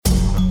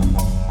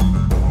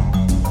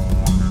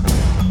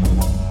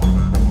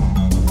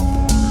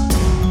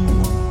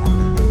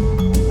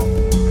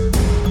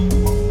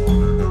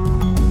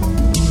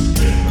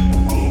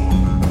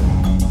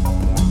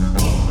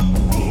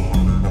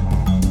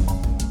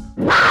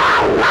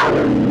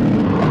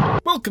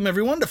Welcome,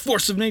 everyone, to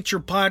Force of Nature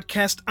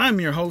Podcast.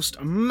 I'm your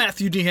host,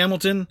 Matthew D.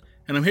 Hamilton,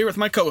 and I'm here with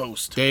my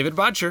co-host, David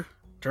Butcher.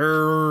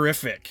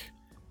 Terrific.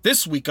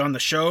 This week on the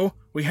show,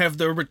 we have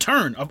the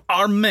return of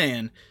our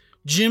man,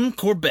 Jim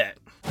Corbett.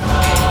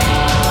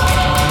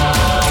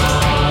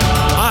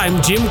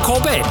 I'm Jim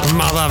Corbett,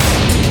 mother...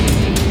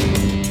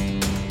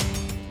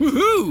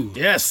 Woohoo!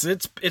 Yes,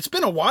 it's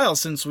been a while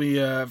since we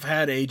have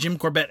had a Jim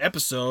Corbett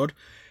episode,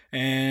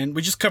 and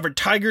we just covered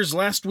tigers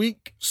last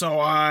week, so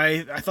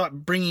I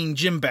thought bringing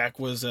Jim back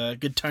was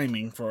good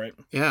timing for it.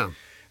 Yeah.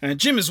 And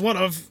Jim is one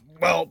of,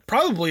 well,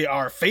 probably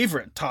our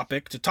favorite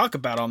topic to talk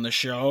about on the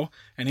show,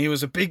 and he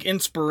was a big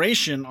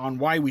inspiration on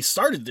why we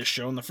started this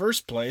show in the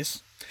first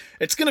place.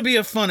 It's going to be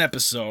a fun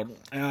episode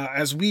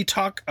as we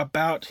talk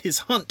about his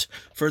hunt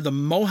for the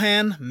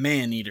Mohan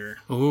man-eater.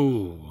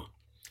 Ooh.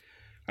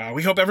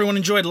 We hope everyone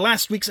enjoyed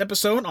last week's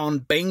episode on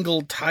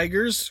Bengal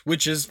tigers,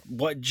 which is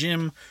what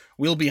Jim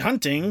will be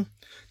hunting.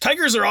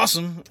 Tigers are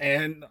awesome,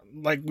 and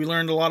like we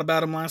learned a lot about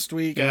them last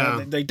week.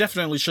 Yeah. They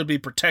definitely should be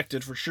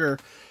protected for sure.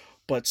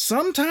 But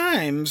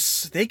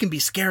sometimes they can be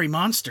scary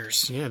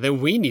monsters. Yeah, then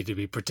we need to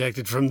be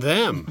protected from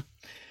them.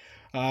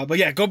 But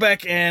yeah, go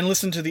back and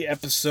listen to the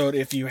episode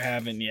if you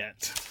haven't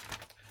yet.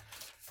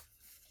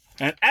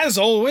 And as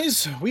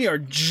always, we are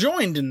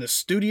joined in the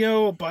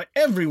studio by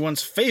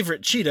everyone's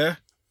favorite cheetah,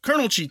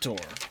 Colonel Cheetor.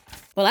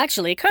 Well,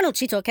 actually, Colonel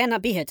Cheetor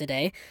cannot be here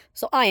today,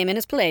 so I am in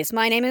his place.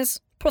 My name is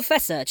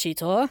Professor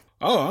Cheetor.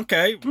 Oh,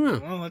 okay.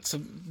 Well, that's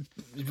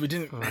we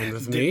didn't. Fine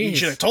with me. You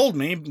should have told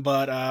me,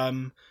 but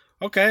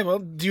okay. Well,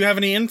 do you have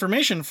any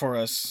information for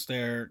us,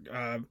 there,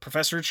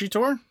 Professor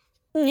Cheetor?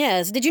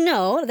 Yes, did you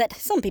know that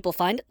some people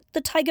find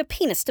the tiger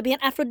penis to be an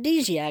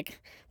aphrodisiac?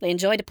 They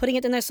enjoyed putting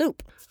it in their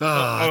soup. Oh,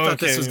 I thought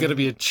okay. this was going to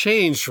be a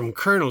change from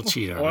Colonel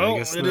Cheetor. Well, I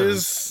guess it not.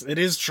 is. It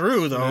is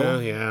true, though.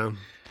 Yeah.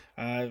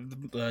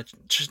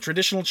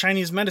 Traditional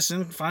Chinese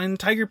medicine find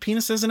tiger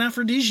penis as an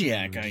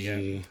aphrodisiac, I guess.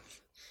 Gee.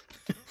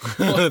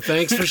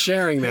 Thanks for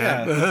sharing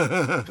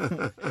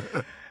that.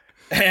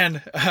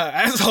 And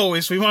as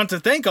always, we want to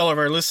thank all of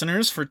our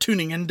listeners for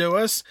tuning in to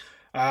us.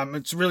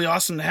 It's really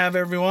awesome to have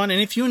everyone. And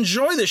if you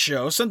enjoy the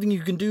show, something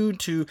you can do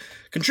to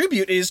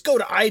contribute is go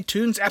to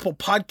iTunes, Apple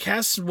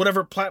Podcasts,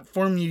 whatever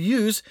platform you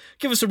use.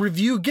 Give us a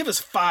review. Give us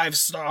 5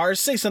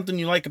 stars. Say something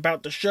you like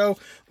about the show.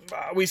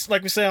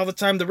 Like we say all the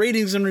time, the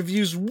ratings and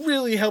reviews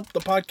really help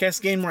the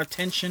podcast gain more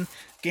attention,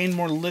 gain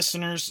more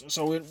listeners.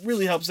 So it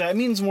really helps out. It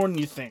means more than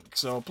you think.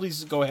 So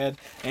please go ahead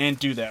and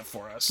do that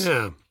for us.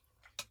 Yeah.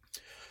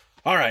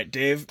 All right,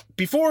 Dave.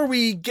 Before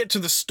we get to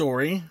the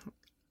story,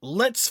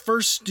 let's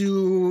first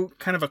do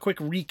kind of a quick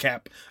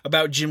recap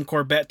about Jim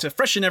Corbett to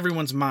freshen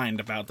everyone's mind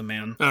about the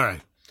man. All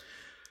right.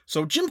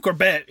 So Jim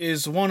Corbett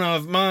is one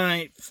of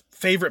my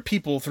favorite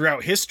people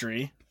throughout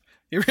history.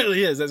 He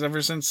really is.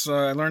 Ever since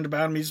I learned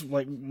about him, he's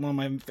like one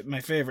of my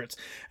favorites.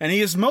 And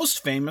he is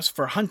most famous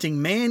for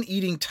hunting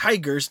man-eating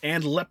tigers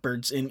and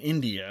leopards in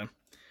India.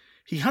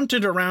 He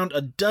hunted around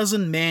a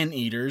dozen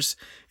man-eaters,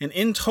 and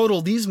in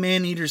total, these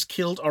man-eaters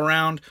killed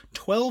around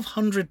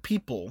 1,200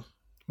 people.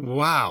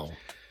 Wow.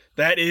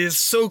 That is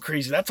so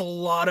crazy. That's a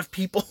lot of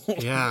people.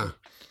 Yeah.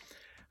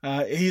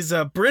 He's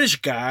a British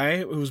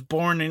guy who was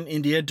born in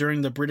India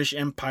during the British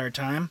Empire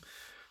time.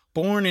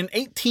 Born in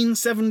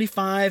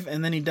 1875,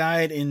 and then he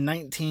died in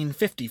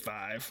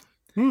 1955.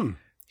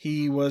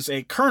 He was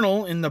a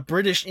colonel in the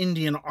British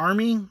Indian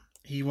Army.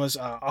 He was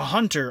a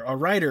hunter, a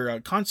writer, a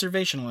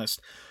conservationist,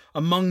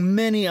 among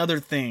many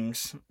other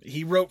things.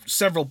 He wrote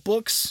several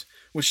books,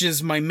 which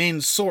is my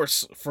main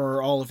source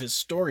for all of his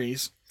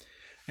stories.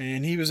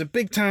 And he was a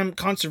big-time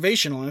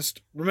conservationist.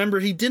 Remember,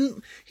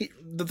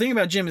 the thing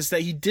about Jim is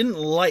that he didn't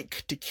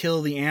like to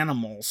kill the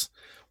animals,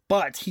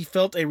 but he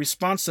felt a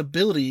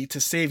responsibility to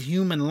save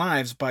human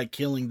lives by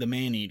killing the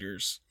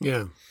man-eaters.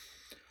 Yeah.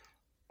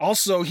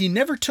 Also, he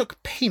never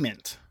took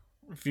payment.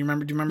 If you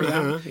remember, do you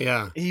remember that?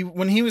 Yeah.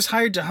 When he was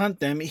hired to hunt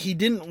them, he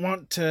didn't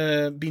want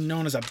to be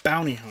known as a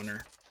bounty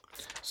hunter.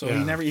 So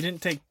Yeah. he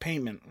didn't take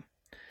payment.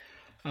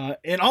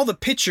 In all the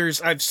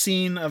pictures I've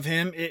seen of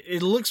him, he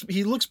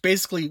looks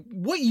basically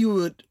what you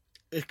would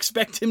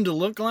expect him to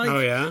look like. Oh,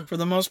 yeah? For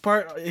the most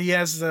part, he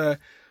has the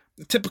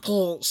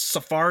typical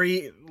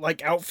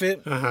safari-like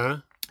outfit, Uh-huh.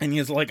 and he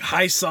has like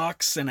high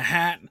socks and a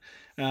hat,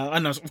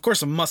 and of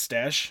course a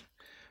mustache.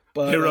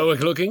 But Heroic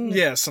looking?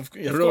 yes, of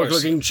Heroic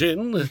course. looking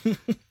chin?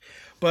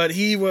 But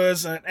he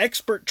was an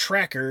expert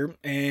tracker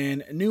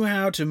and knew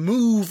how to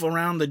move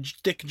around the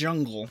thick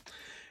jungle,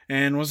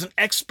 and was an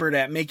expert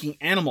at making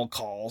animal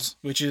calls,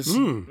 which is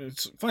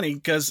it's funny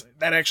because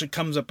that actually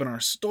comes up in our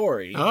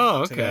story.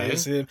 Oh, today, okay.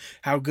 is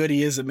how good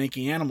he is at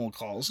making animal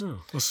calls. Oh,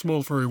 a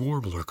small furry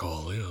warbler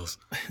call, yes.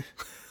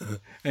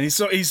 And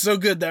he's so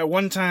good that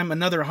one time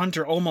another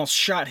hunter almost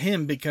shot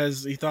him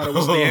because he thought it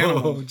was the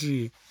animal. Oh,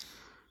 gee.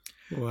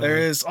 Wow. There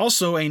is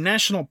also a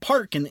national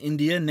park in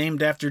India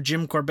named after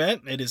Jim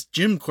Corbett. It is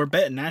Jim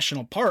Corbett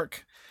National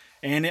Park,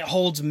 and it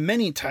holds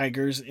many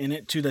tigers in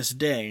it to this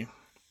day.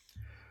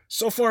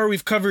 So far,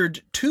 we've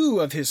covered 2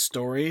 of his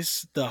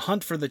stories, the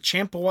hunt for the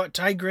Champawat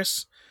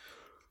tigress,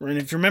 And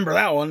if you remember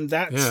that one,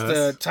 that's Yeah,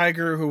 the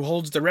tiger who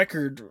holds the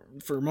record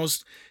for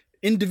most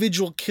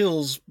individual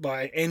kills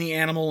by any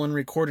animal in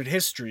recorded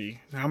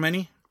history. How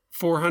many?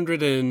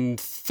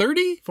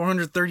 430?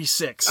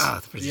 436.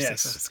 36.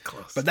 Yes. That's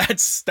close. But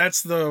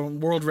that's the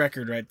world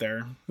record right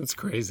there. That's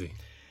crazy.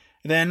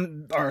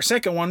 Then our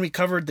second one, we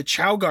covered the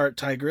Chowgart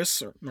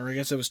tigress, or I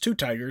guess it was two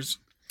tigers,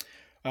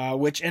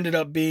 which ended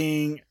up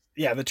being,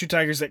 the two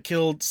tigers that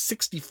killed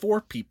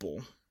 64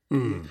 people.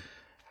 Mm.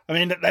 I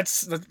mean,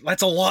 that's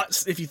a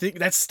lot. If you think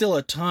that's still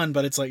a ton,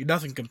 but it's like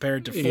nothing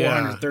compared to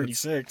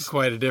 436. It's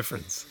quite a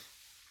difference.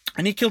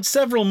 And he killed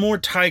several more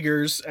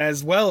tigers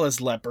as well as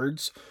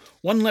leopards.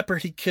 One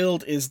leopard he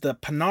killed is the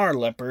Pinar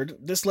leopard.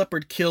 This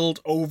leopard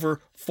killed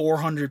over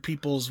 400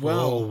 people as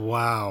well. Oh,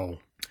 wow.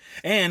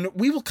 And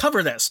we will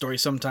cover that story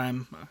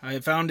sometime. I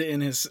found it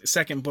in his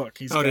second book.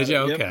 Did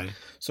you? Yep. Okay.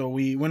 So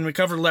when we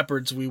cover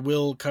leopards, we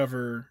will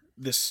cover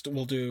this.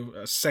 We'll do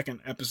a second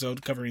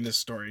episode covering this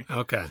story.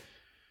 Okay.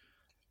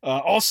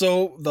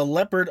 Also, the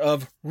leopard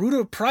of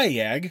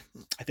Rudraprayag,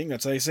 I think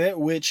that's how you say it,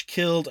 which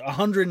killed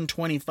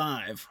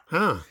 125.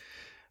 Huh.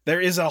 He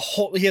has a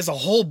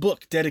whole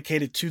book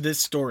dedicated to this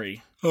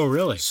story. Oh,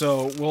 really?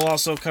 So we'll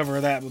also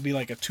cover that. It'll be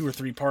like a 2 or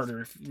 3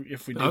 parter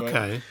if we do it.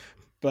 Okay.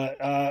 But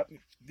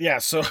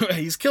so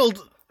he's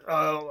killed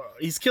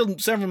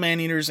several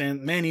man-eaters,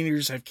 and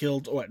man-eaters have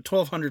killed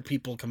 1,200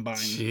 people combined.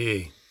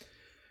 Gee.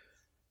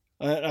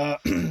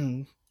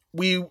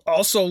 We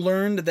also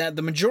learned that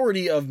the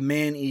majority of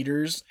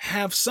man-eaters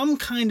have some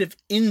kind of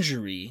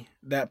injury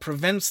that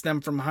prevents them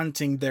from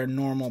hunting their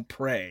normal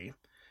prey,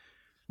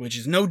 which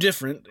is no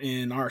different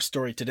in our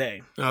story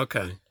today.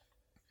 Okay.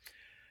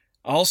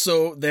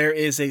 Also, there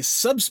is a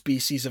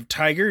subspecies of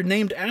tiger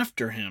named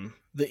after him,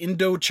 the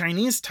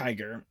Indo-Chinese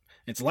tiger.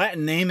 Its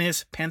Latin name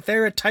is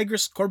Panthera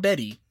tigris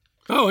corbetti.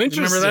 Oh, Do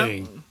you remember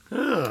interesting.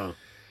 Oh.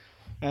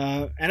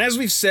 And as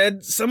we've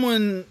said,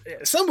 someone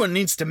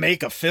needs to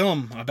make a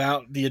film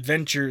about the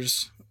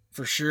adventures,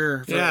 for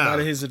sure, about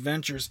his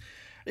adventures.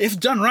 If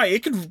done right,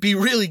 it could be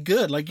really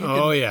good. Like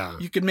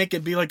you could make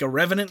it be like a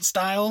Revenant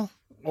style,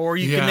 or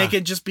you could make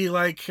it just be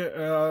like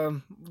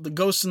the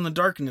Ghost in the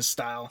Darkness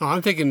style. Oh,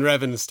 I'm thinking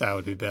Revenant style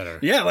would be better.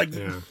 Yeah,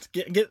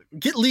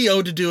 get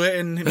Leo to do it,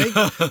 and he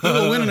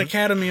will win an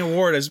Academy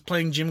Award as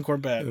playing Jim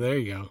Corbett. There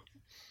you go.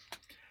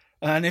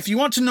 And if you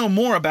want to know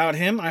more about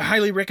him, I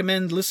highly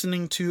recommend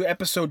listening to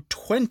episode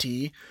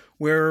 20,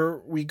 where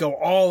we go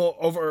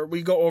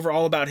over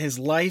all about his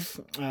life,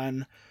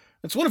 and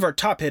it's one of our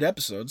top hit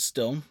episodes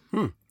still.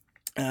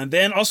 And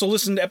then also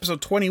listen to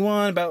episode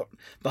 21 about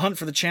the hunt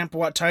for the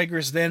Champawat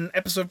tigress, then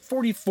episode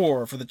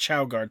 44 for the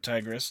Chowgart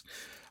tigress.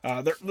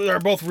 They're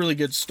both really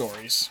good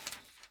stories.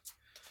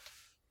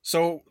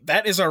 So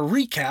that is our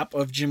recap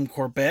of Jim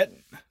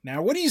Corbett.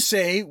 Now, what do you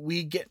say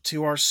we get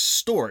to our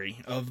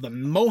story of the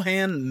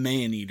Mohan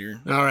Man-Eater?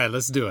 All right,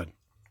 let's do it.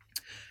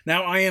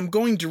 Now, I am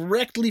going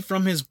directly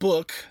from his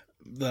book,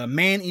 The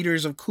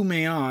Man-Eaters of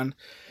Kumaon.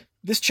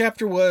 This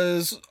chapter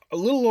was a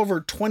little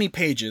over 20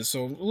 pages,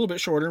 so a little bit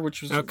shorter,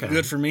 which was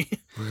good for me.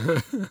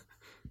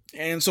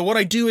 And so what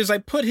I do is I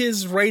put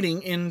his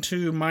writing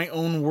into my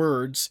own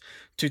words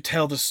to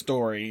tell the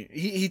story.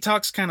 He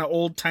talks kind of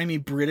old-timey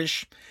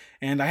British,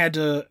 and I had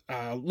to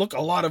look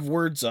a lot of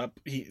words up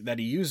that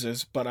he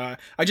uses, but I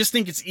just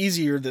think it's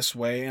easier this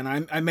way,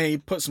 and I may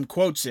put some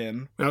quotes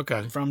in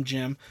from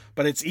Jim,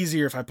 but it's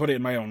easier if I put it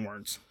in my own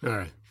words. All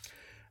right.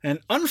 And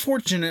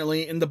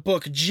unfortunately, in the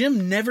book,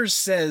 Jim never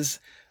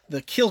says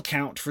the kill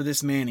count for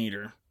this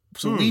man-eater,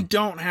 so we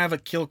don't have a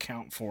kill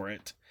count for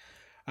it.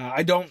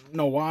 I don't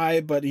know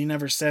why, but he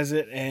never says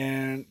it,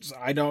 and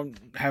I don't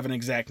have an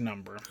exact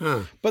number.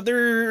 But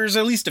there's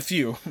at least a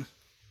few.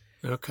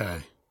 Okay.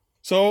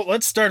 So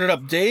let's start it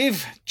up,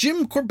 Dave.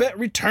 Jim Corbett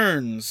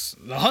returns.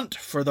 The hunt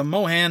for the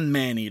Mohan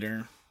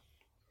Man-Eater.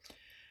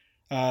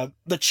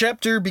 The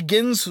chapter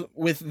begins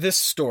with this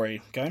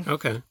story, okay?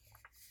 Okay.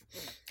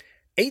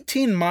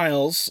 18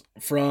 miles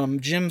from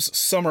Jim's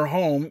summer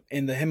home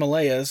in the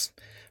Himalayas,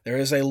 there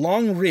is a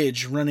long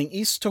ridge running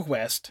east to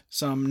west,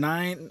 some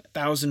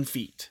 9,000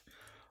 feet.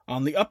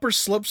 On the upper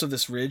slopes of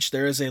this ridge,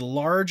 there is a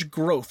large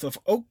growth of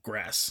oak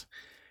grass,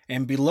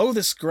 and below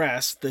this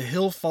grass, the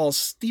hill falls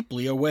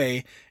steeply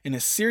away in a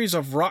series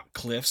of rock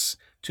cliffs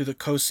to the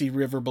Kosi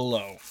River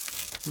below.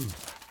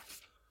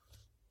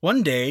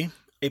 One day,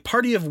 a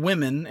party of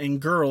women and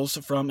girls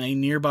from a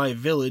nearby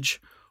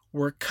village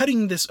were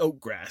cutting this oak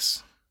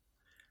grass,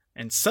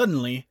 and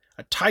suddenly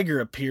a tiger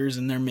appears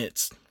in their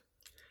midst.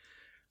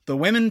 The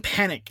women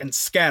panic and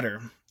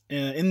scatter.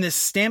 In this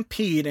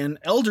stampede, an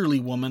elderly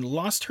woman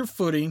lost her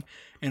footing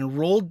and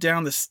rolled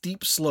down the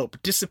steep slope,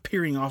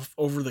 disappearing off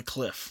over the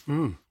cliff.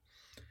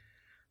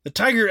 The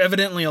tiger,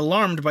 evidently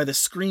alarmed by the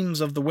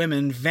screams of the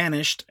women,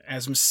 vanished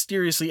as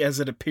mysteriously as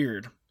it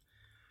appeared.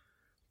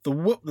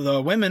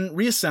 The women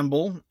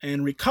reassemble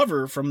and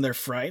recover from their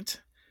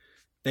fright.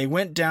 They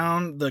went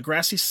down the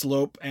grassy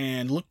slope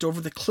and looked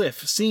over the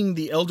cliff, seeing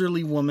the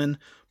elderly woman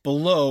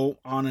below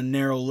on a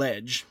narrow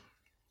ledge.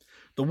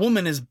 The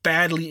woman is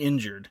badly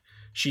injured.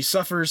 She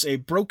suffers a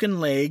broken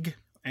leg,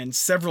 and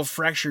several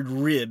fractured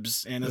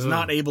ribs and is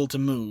not able to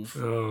move.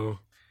 Oh.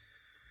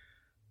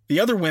 The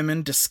other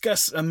women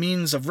discuss a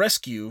means of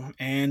rescue,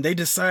 and they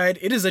decide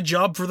it is a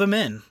job for the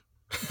men.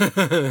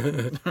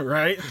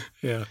 Right?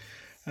 Yeah.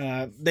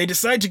 They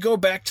decide to go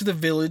back to the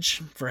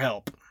village for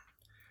help.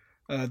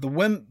 The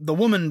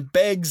woman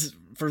begs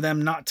for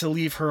them not to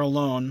leave her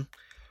alone,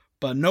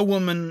 but no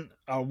woman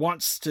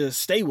wants to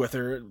stay with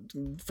her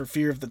for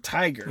fear of the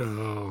tiger.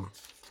 Oh.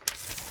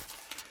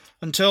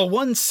 Until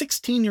one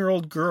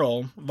 16-year-old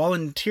girl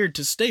volunteered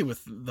to stay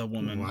with the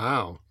woman.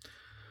 Wow.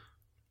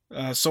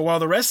 So while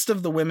the rest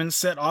of the women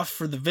set off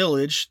for the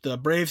village, the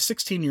brave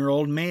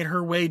 16-year-old made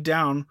her way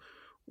down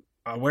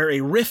where a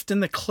rift in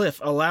the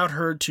cliff allowed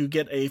her to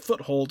get a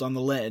foothold on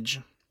the ledge.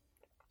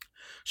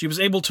 She was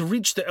able to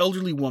reach the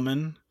elderly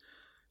woman.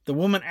 The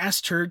woman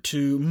asked her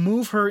to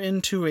move her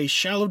into a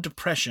shallow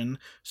depression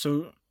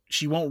so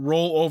she won't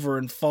roll over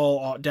and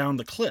fall down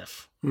the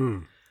cliff.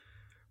 Mm.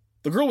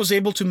 The girl was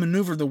able to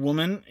maneuver the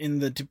woman in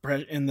the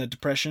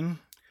depression,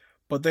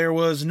 but there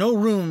was no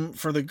room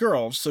for the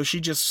girl, so she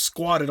just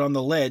squatted on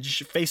the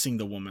ledge facing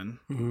the woman.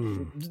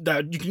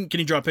 Mm. Can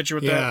you draw a picture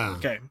with Yeah. that?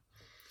 Okay.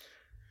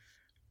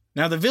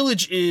 Now, the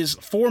village is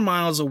 4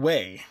 miles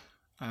away.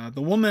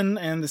 The woman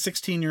and the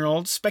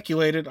 16-year-old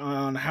speculated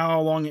on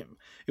how long it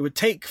would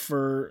take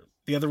for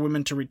the other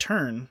women to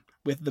return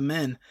with the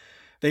men.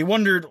 They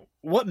wondered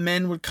what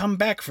men would come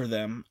back for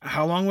them.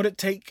 How long would it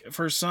take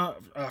for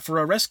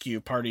a rescue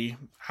party?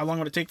 How long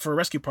would it take for a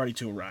rescue party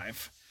to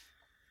arrive?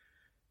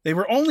 They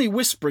were only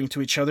whispering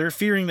to each other,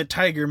 fearing the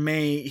tiger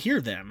may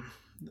hear them.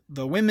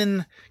 The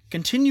women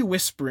continue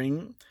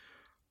whispering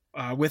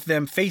with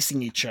them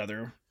facing each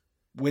other,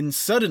 when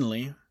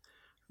suddenly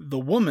the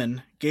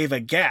woman gave a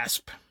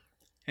gasp,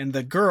 and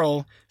the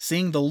girl,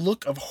 seeing the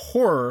look of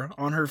horror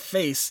on her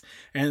face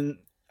and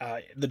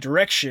the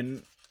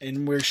direction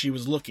in where she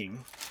was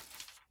looking.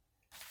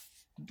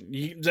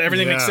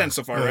 Everything makes sense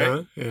so far,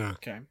 right? Yeah.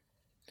 Okay.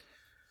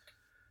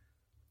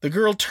 The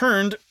girl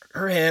turned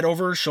her head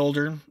over her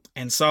shoulder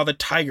and saw the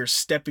tiger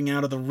stepping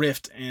out of the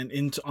rift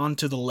and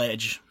onto the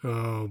ledge.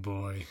 Oh,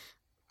 boy.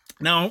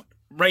 Now,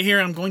 right here,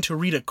 I'm going to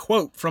read a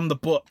quote from the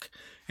book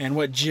and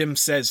what Jim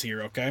says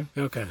here, okay?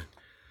 Okay.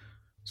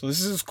 So this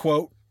is his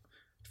quote.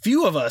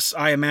 Few of us,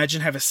 I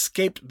imagine, have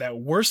escaped that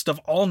worst of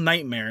all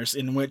nightmares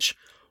in which,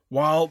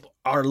 while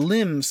our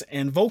limbs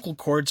and vocal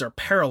cords are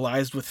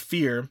paralyzed with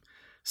fear,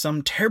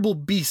 some terrible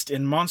beast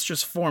in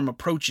monstrous form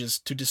approaches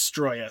to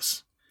destroy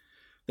us.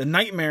 The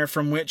nightmare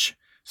from which,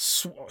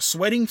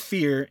 sweating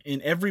fear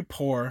in every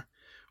pore,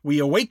 we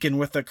awaken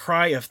with a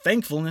cry of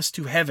thankfulness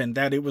to heaven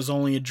that it was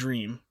only a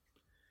dream.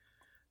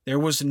 There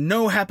was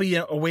no happy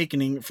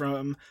awakening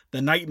from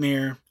the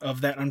nightmare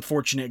of that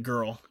unfortunate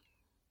girl.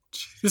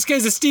 This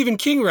guy's a Stephen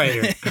King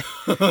writer.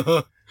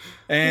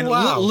 And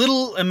Wow.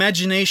 little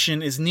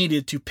imagination is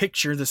needed to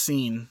picture the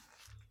scene.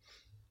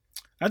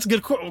 That's a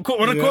good quote.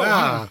 What a quote.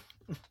 Yeah.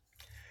 Huh?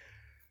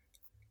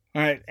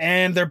 All right.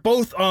 And they're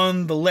both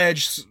on the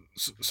ledge,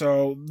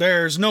 so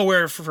there's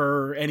nowhere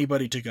for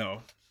anybody to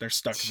go. They're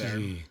stuck there.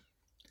 Gee.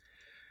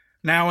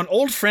 Now, an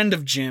old friend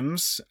of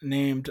Jim's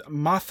named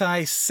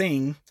Mathai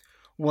Singh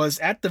was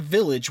at the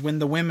village when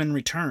the women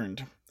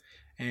returned.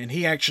 And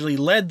he actually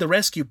led the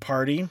rescue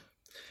party.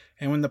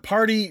 And when the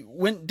party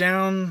went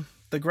down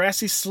the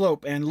grassy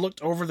slope and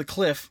looked over the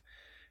cliff,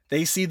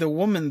 they see the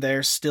woman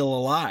there still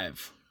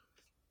alive.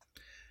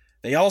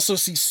 They also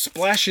see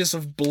splashes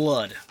of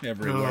blood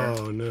everywhere.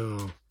 Oh,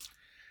 no.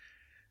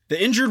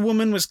 The injured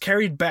woman was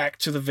carried back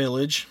to the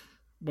village.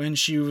 When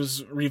she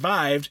was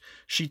revived,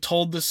 she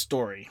told the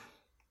story.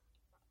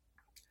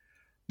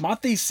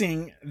 Mati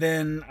Singh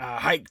then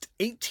hiked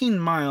 18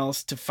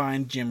 miles to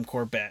find Jim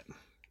Corbett.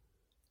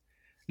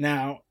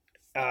 Now,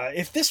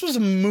 if this was a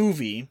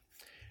movie,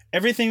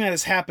 everything that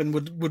has happened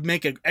would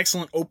make an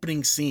excellent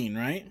opening scene,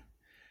 right?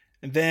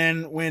 And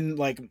then when,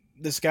 like,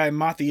 this guy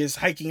Mati is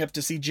hiking up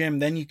to see Jim,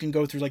 then you can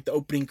go through, like, the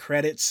opening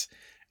credits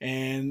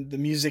and the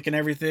music and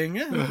everything.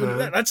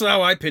 Yeah, that's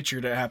how I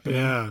pictured it happening.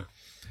 Yeah.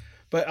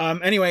 But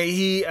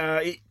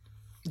anyway,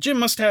 Jim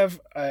must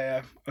have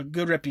a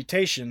good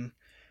reputation.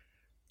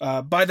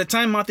 By the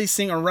time Mati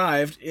Singh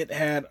arrived, it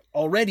had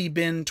already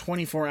been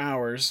 24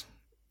 hours.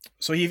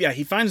 So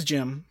he finds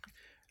Jim,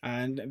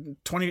 and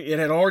it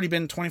had already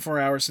been 24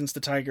 hours since the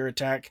tiger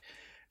attack,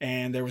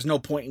 and there was no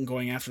point in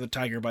going after the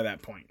tiger by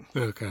that point.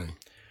 Okay.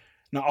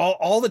 Now,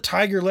 all the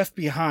tiger left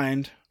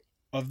behind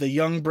of the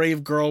young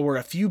brave girl were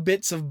a few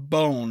bits of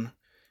bone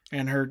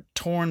and her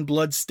torn,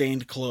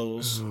 blood-stained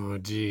clothes. Oh,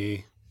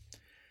 gee.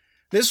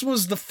 This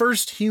was the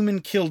first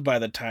human killed by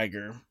the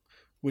tiger,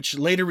 which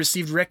later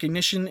received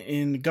recognition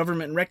in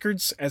government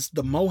records as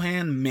the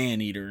Mohan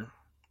Man-Eater.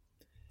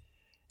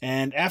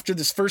 And after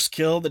this first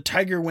kill, the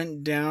tiger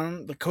went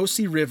down the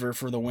Kosi River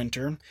for the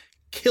winter,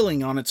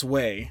 killing on its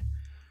way.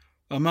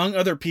 Among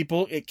other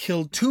people, it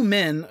killed 2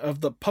 men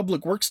of the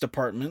Public Works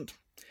Department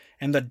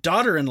and the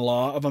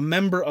daughter-in-law of a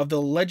member of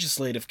the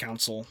Legislative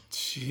Council.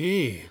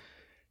 Gee.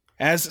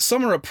 As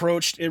summer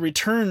approached, it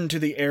returned to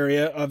the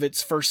area of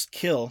its first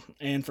kill,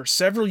 and for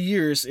several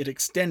years it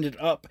extended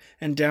up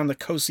and down the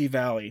Kosi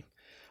Valley,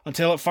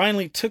 until it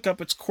finally took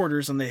up its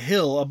quarters on the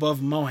hill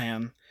above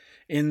Mohan,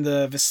 in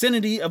the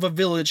vicinity of a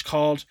village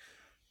called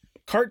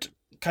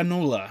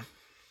Kartkanula.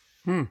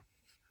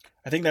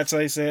 I think that's how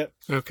you say it.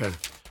 Okay.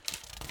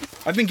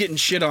 I've been getting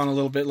shit on a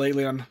little bit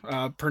lately on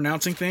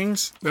pronouncing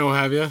things. Oh,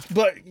 have you?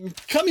 But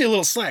cut me a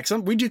little slack.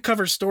 We do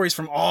cover stories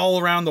from all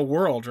around the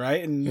world,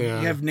 right? And you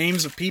have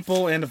names of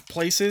people and of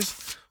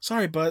places.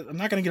 Sorry, but I'm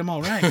not going to get them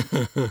all right.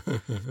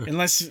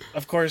 Unless,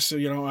 of course,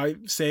 I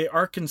say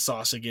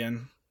Arkansas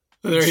again.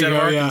 There you go,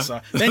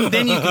 Arkansas. Yeah.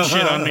 Then you can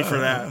shit on me for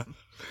that.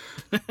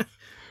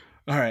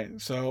 All right.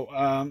 So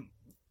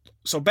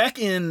back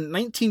in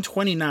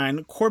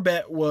 1929,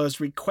 Corbett was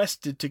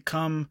requested to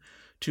come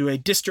to a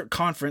district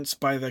conference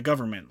by the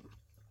government.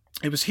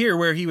 It was here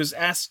where he was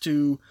asked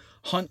to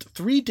hunt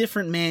 3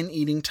 different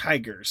man-eating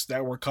tigers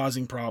that were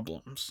causing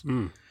problems.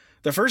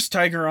 The first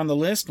tiger on the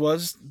list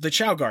was the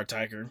Chowgar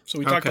tiger. So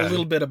we talked a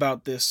little bit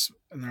about this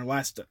in our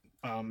last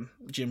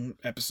Jim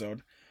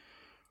episode.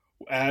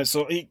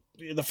 The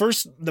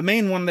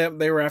main one that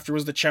they were after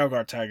was the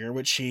Chowgar tiger,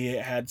 which he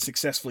had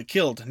successfully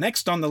killed.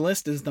 Next on the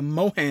list is the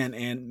Mohan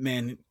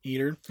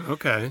man-eater.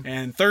 Okay.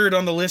 And third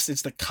on the list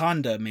is the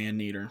Konda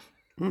man-eater.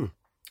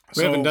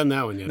 We haven't done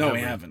that one yet. No,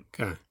 we haven't.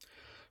 Okay.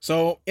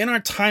 So, in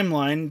our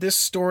timeline, this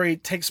story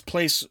takes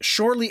place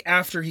shortly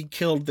after he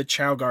killed the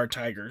Chowgar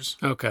tigers.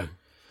 Okay.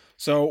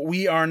 So,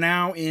 we are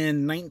now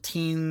in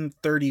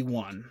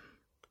 1931.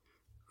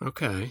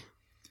 Okay.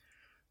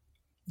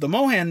 The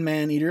Mohan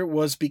man-eater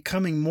was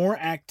becoming more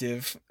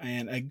active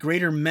and a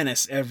greater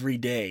menace every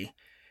day,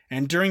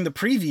 and during the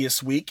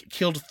previous week,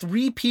 killed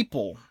 3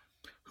 people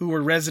who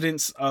were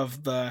residents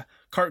of the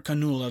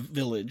Kartkanula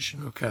village.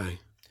 Okay.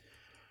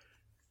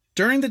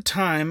 During the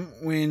time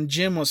when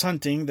Jim was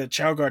hunting the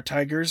Chowgar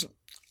tigers,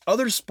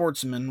 other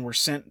sportsmen were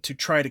sent to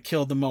try to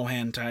kill the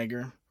Mohan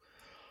tiger.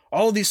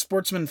 All of these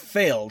sportsmen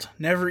failed,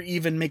 never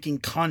even making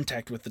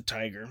contact with the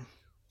tiger.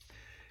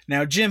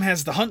 Now Jim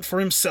has the hunt for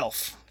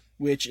himself,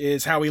 which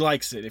is how he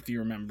likes it, if you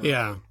remember.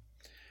 Yeah.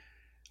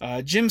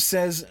 Jim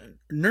says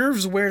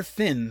nerves wear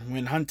thin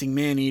when hunting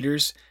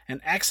man-eaters, and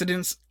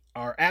accidents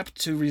are apt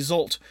to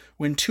result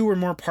when 2 or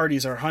more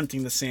parties are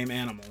hunting the same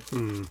animal.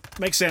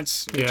 Makes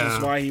sense, which is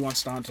why he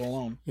wants to hunt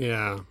alone.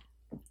 Yeah.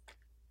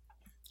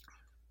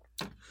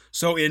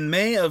 So in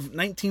May of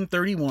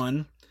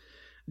 1931,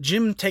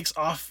 Jim takes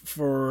off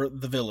for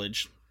the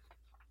village.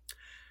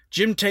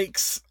 Jim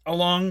takes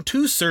along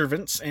 2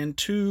 servants and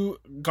 2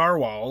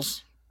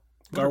 garwals.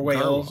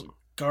 Garwals.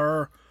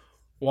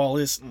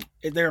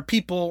 They're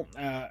people,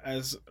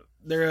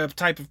 they're a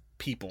type of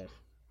people.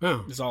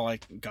 Oh. Is all I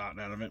got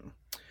out of it.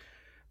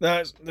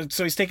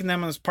 So he's taking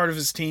them as part of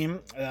his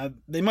team.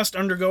 They must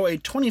undergo a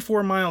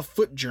 24-mile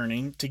foot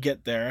journey to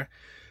get there.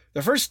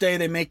 The first day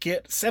they make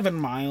it 7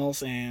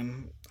 miles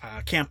and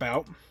camp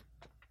out.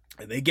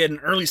 They get an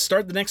early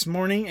start the next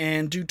morning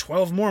and do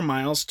 12 more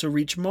miles to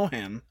reach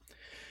Mohan.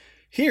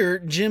 Here,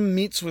 Jim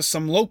meets with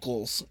some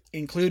locals,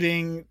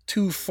 including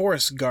 2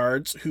 forest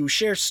guards who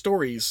share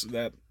stories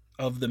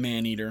of the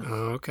man-eater.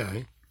 Oh,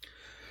 okay.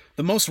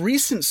 The most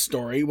recent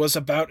story was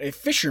about a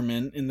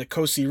fisherman in the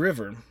Kosi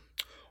River.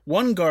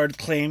 One guard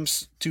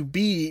claims to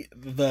be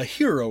the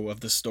hero of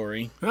the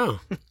story.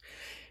 Oh.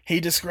 He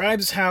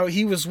describes how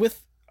he was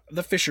with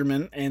the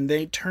fisherman and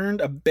they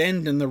turned a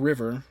bend in the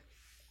river,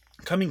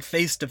 coming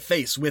face to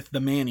face with the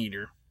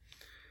man-eater.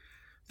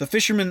 The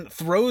fisherman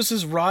throws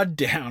his rod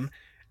down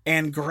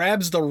and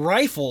grabs the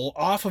rifle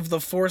off of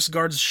the forest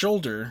guard's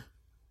shoulder.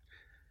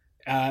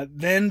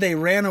 Then they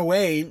ran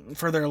away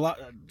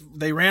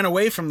They ran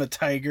away from the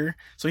tiger,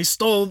 so he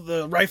stole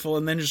the rifle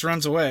and then just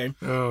runs away.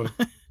 Oh.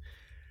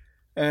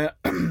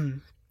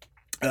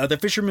 The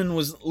fisherman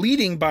was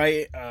leading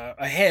by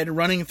ahead,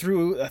 running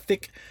through a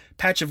thick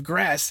patch of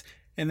grass,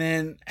 and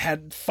then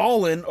had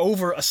fallen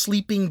over a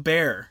sleeping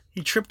bear.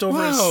 He tripped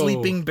over a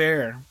sleeping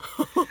bear.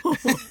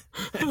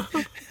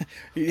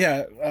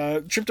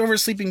 Tripped over a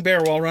sleeping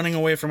bear while running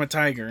away from a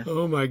tiger.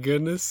 Oh my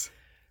goodness.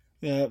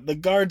 The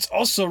guards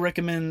also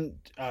recommend...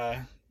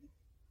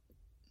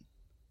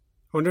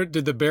 wonder,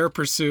 did the bear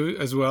pursue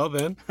as well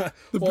then?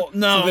 Well,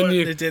 no, so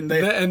it didn't.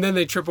 And then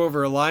they trip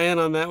over a lion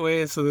on that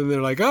way, and so then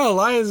they're like, oh,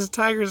 lions,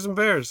 tigers, and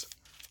bears.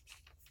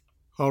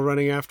 All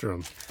running after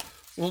him.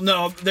 Well,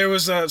 no, there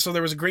was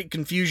a great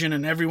confusion,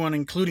 and everyone,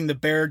 including the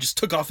bear, just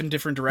took off in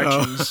different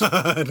directions.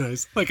 Oh,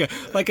 nice, like a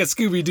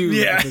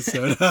Scooby-Doo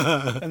episode.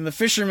 And the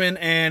fisherman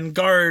and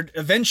guard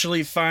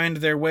eventually find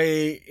their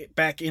way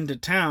back into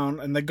town,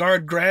 and the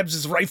guard grabs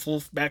his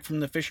rifle back from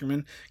the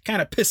fisherman,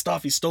 kind of pissed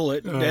off he stole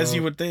it, as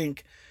you would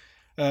think.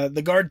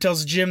 The guard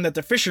tells Jim that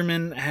the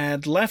fisherman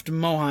had left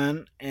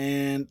Mohan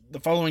the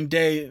following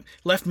day,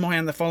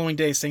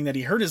 saying that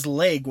he hurt his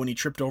leg when he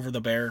tripped over the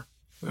bear.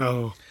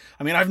 Oh.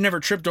 I mean, I've never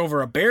tripped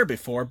over a bear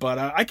before, but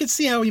I could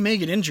see how he may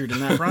get injured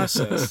in that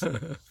process.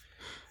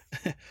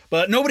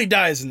 But nobody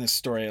dies in this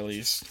story, at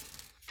least.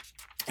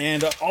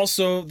 And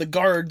also, the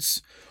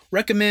guards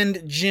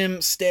recommend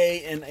Jim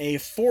stay in a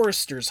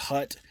forester's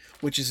hut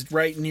which is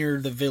right near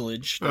the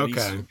village that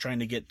he's trying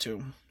to get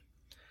to.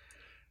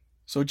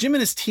 So Jim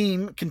and his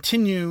team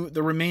continue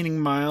the remaining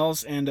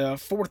miles and a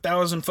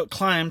 4,000-foot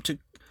climb to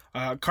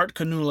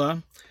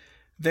Kartkanula.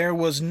 There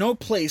was no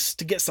place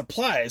to get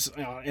supplies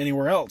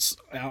anywhere else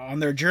on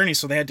their journey,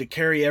 so they had to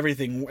carry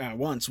everything at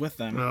once with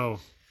them. Oh.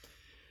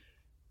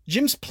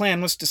 Jim's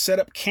plan was to set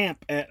up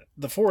camp at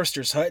the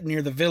forester's hut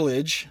near the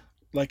village.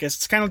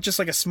 It's kind of just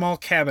like a small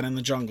cabin in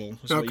the jungle,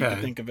 is what you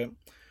can think of it.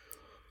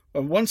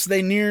 Once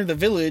they near the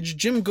village,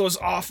 Jim goes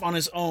off on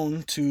his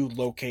own to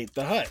locate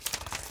the hut.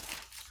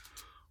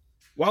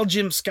 While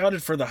Jim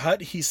scouted for the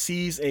hut, he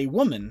sees a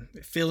woman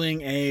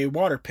filling a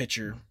water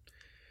pitcher.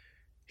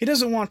 He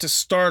doesn't want to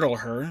startle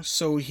her,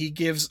 so he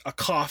gives a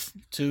cough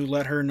to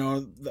let her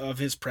know of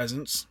his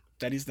presence,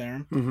 that he's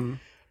there. Mm-hmm.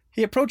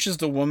 He approaches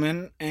the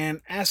woman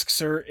and asks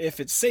her if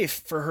it's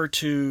safe for her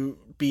to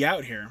be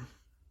out here.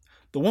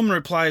 The woman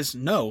replies,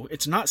 "No,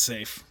 it's not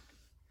safe."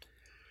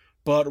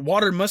 But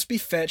water must be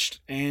fetched,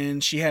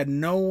 and she had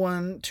no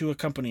one to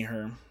accompany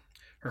her.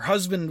 Her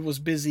husband was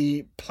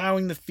busy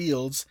plowing the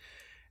fields,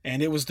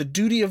 and it was the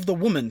duty of the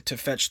woman to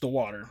fetch the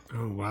water.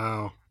 Oh,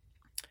 wow.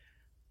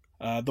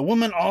 The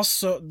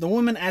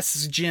woman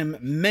asks Jim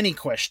many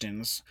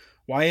questions.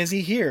 Why is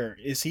he here?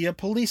 Is he a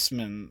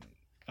policeman?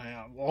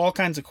 All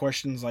kinds of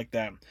questions like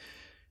that.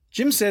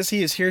 Jim says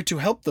he is here to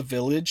help the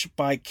village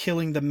by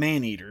killing the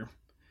man-eater.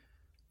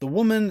 The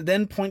woman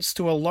then points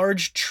to a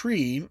large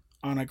tree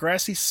on a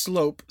grassy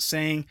slope,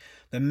 saying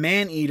the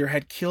man-eater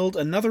had killed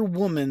another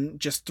woman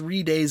just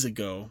 3 days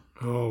ago.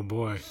 Oh,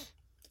 boy.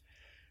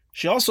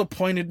 She also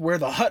pointed where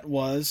the hut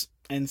was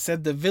and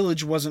said the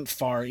village wasn't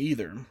far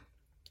either.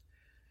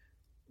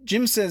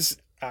 Jim says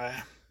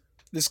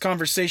this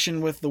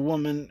conversation with the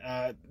woman,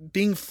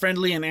 being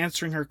friendly and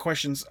answering her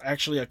questions,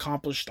 actually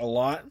accomplished a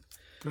lot.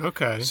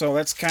 Okay. So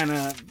that's kind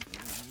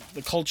of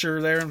the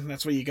culture there.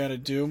 That's what you got to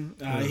do.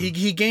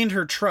 He gained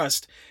her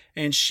trust,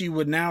 and she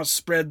would now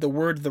spread the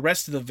word to the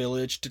rest of the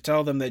village to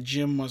tell them that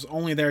Jim was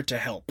only there to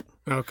help.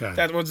 Okay.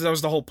 That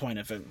was the whole point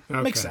of it.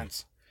 Okay. Makes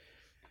sense.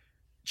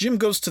 Jim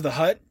goes to the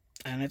hut,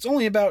 and it's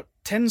only about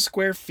 10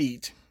 square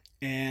feet,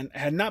 and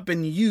had not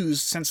been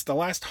used since the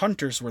last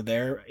hunters were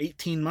there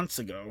 18 months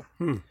ago.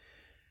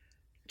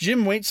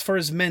 Jim waits for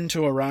his men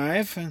to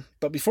arrive,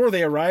 but before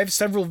they arrive,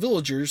 several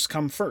villagers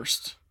come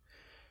first.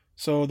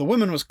 So the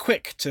woman was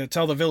quick to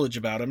tell the village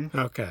about him.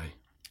 Okay.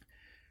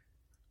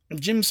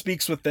 Jim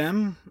speaks with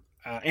them,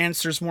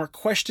 answers more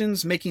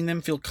questions, making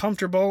them feel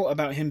comfortable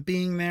about him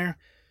being there,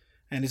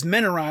 and his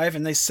men arrive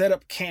and they set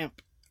up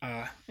camp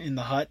in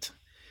the hut.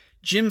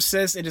 Jim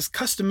says it is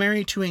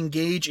customary to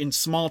engage in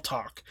small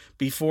talk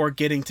before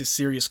getting to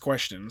serious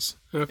questions.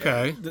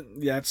 Okay.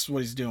 That's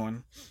what he's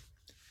doing.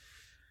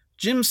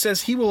 Jim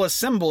says he will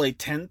assemble a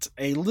tent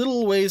a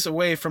little ways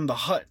away from the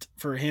hut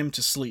for him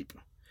to sleep.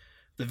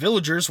 The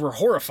villagers were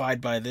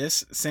horrified by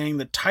this, saying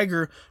the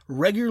tiger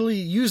regularly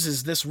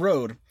uses this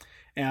road,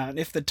 and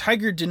if the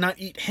tiger did not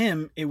eat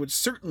him, it would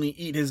certainly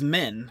eat his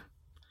men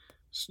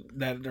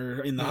that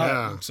are in the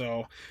hut.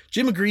 So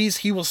Jim agrees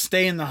he will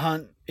stay in the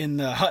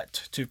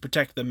hut to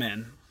protect the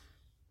men.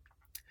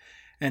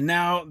 And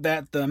now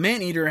that the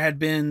man-eater had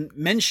been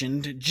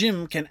mentioned,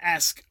 Jim can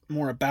ask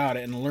more about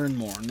it and learn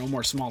more. No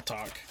more small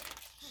talk.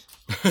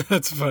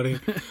 That's funny.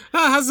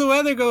 How's the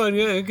weather going?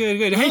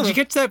 Good. Hey, did you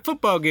catch that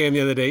football game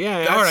the other day?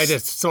 Yeah. All right,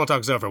 small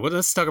talk's over. Well,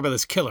 let's talk about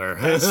this killer.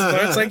 That's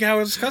like how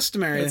it's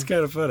customary. That's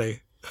kind of funny.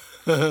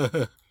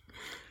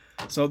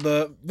 So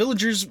the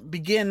villagers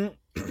begin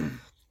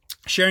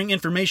sharing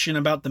information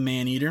about the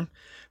man-eater.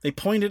 They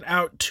pointed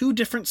out 2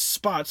 different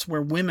spots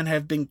where women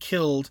have been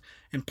killed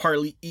and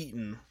partly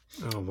eaten.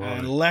 Oh, boy.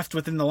 And left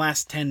within the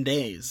last 10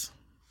 days.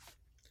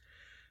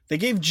 They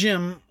gave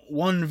Jim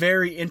one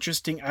very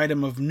interesting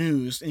item of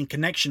news in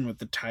connection with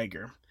the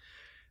tiger.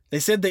 They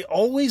said they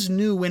always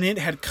knew when it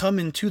had come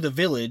into the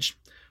village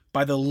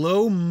by the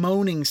low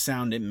moaning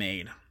sound it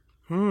made.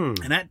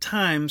 And at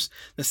times,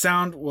 the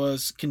sound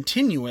was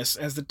continuous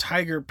as the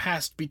tiger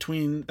passed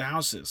between the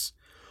houses,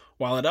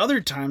 while at other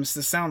times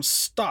the sound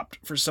stopped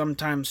for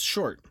sometimes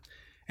short,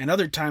 and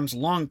other times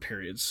long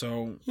periods.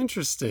 So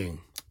interesting.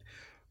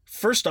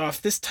 First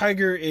off, this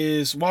tiger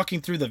is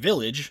walking through the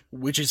village,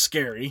 which is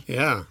scary.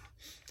 Yeah.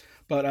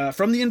 But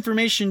from the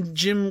information,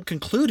 Jim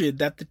concluded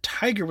that the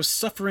tiger was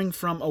suffering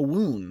from a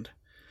wound.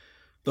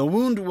 The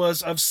wound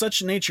was of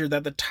such nature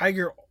that the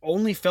tiger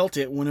only felt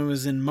it when it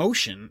was in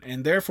motion,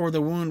 and therefore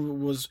the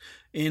wound was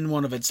in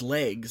one of its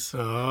legs.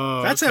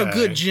 Oh, That's how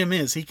good Jim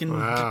is. He can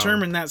Wow.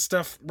 determine that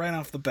stuff right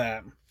off the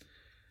bat.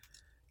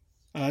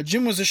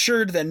 Jim was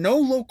assured that no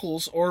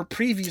locals or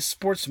previous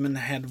sportsmen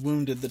had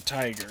wounded the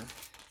tiger.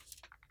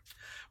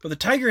 But the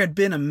tiger had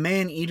been a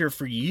man-eater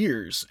for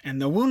years,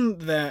 and the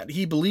wound that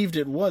he believed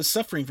it was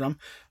suffering from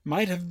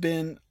might have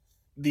been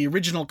the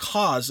original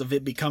cause of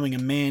it becoming a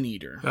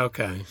man-eater.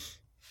 Okay.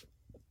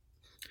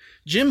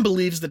 Jim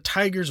believes the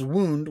tiger's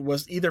wound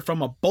was either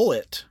from a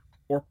bullet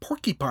or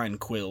porcupine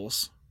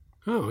quills.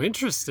 Oh,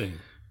 interesting.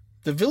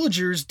 The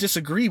villagers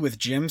disagree with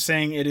Jim,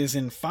 saying it is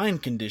in fine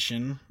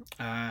condition.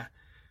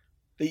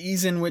 the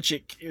ease in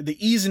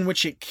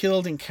which it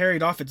killed and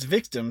carried off its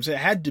victims, it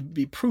had to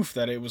be proof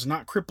that it was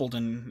not crippled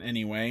in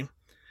any way.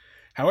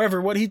 However,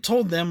 what he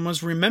told them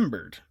was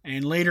remembered,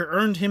 and later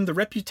earned him the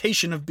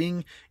reputation of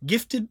being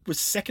gifted with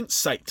second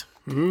sight.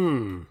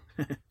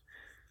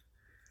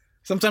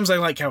 Sometimes I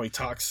like how he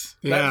talks.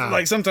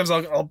 Yeah. Sometimes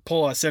I'll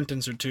pull a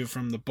sentence or two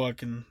from the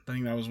book, and I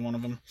think that was one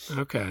of them.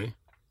 Okay.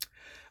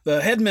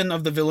 The headman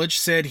of the village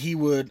said he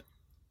would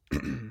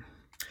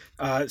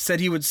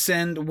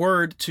send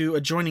word to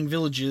adjoining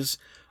villages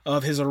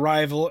of his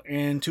arrival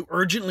and to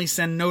urgently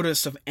send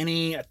notice of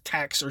any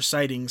attacks or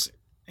sightings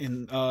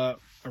in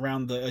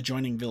around the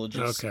adjoining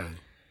villages. Okay.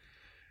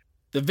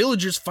 The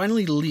villagers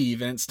finally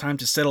leave, and it's time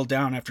to settle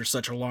down after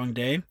such a long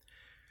day.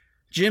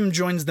 Jim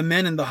joins the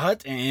men in the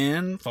hut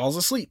and falls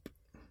asleep.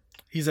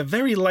 He's a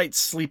very light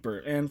sleeper,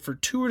 and for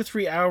 2 or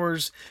 3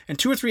 hours, and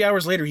 2 or 3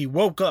 hours later, he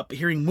woke up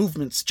hearing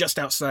movements just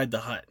outside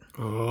the hut.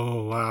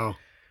 Oh, wow.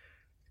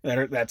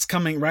 That's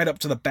coming right up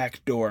to the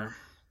back door.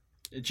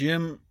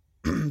 Jim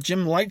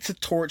lights a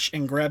torch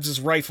and grabs his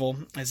rifle.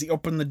 As he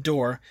opens the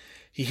door,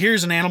 he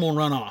hears an animal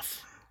run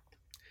off.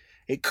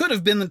 It could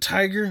have been the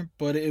tiger,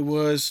 but it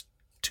was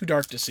too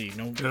dark to see.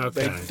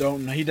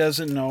 He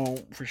doesn't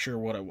know for sure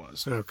what it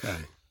was. Okay.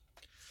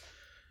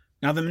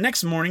 Now, the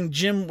next morning,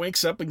 Jim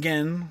wakes up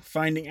again,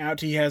 finding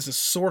out he has a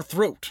sore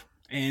throat,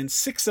 and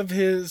 6 of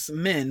his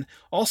men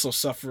also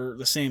suffer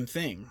the same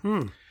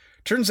thing.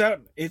 Turns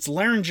out it's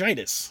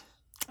laryngitis,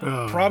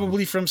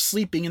 probably from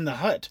sleeping in the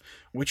hut,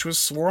 which was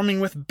swarming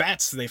with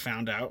bats, they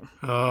found out.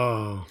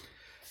 Oh.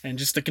 And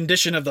just the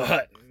condition of the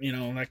hut,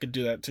 that could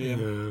do that too.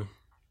 Yeah.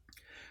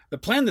 The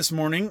plan this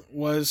morning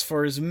was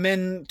for his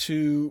men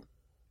to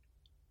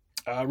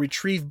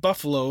retrieve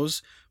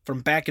buffaloes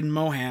from back in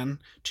Mohan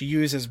to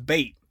use as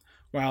bait,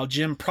 while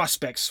Jim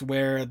prospects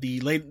where the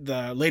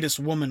latest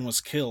woman was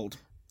killed.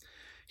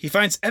 He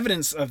finds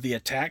evidence of the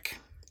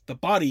attack. The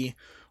body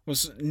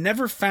was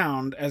never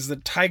found, as the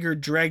tiger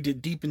dragged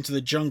it deep into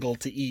the jungle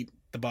to eat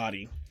the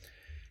body.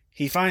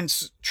 He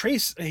finds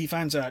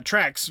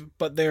tracks,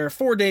 but they're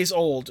 4 days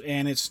old,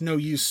 and it's no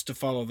use to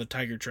follow the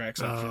tiger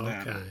tracks after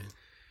that. Okay.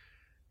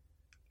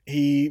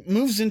 He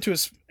moves in to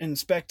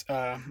inspect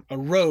a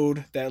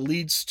road that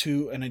leads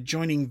to an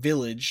adjoining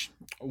village,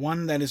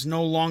 one that is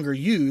no longer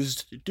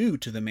used due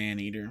to the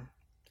man-eater.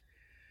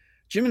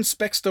 Jim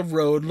inspects the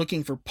road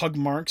looking for pug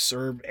marks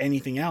or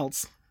anything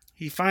else.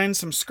 He finds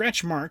some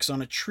scratch marks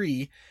on a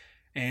tree,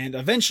 and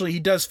eventually he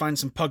does find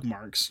some pug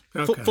marks.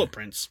 Okay.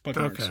 Footprints. Pug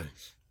marks. Okay.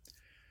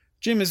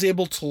 Jim is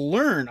able to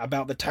learn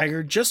about the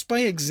tiger just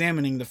by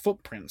examining the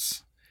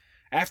footprints.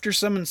 After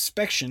some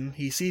inspection,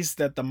 he sees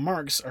that the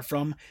marks are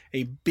from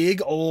a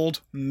big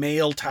old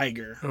male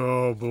tiger.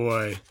 Oh,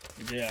 boy.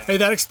 Yeah. Hey,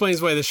 that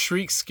explains why the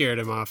shriek scared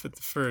him off at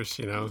the first,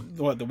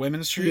 What, the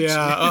women's shrieks?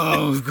 Yeah.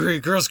 Oh,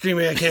 great. Girl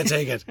screaming, I can't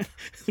take it.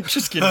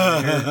 Just get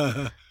out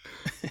of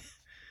here.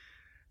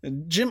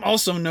 Jim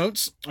also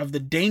notes of the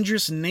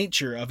dangerous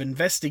nature of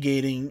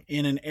investigating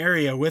in an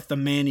area with a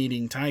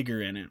man-eating tiger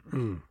in it.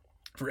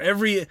 For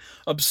every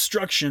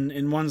obstruction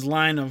in one's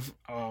line of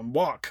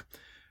walk,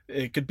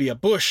 it could be a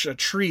bush, a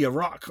tree, a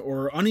rock,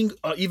 or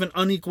even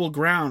unequal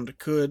ground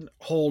could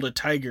hold a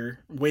tiger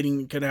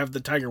could have the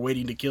tiger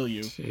waiting to kill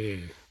you.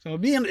 Gee. So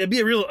it'd be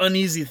a real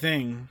uneasy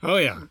thing. Oh,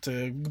 yeah.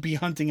 To be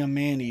hunting a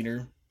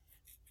man-eater.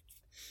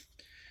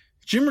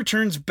 Jim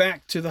returns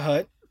back to the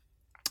hut,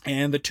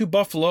 and the 2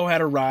 buffalo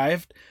had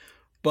arrived,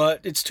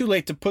 but it's too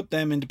late to put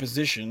them into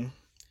position.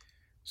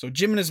 So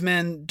Jim and his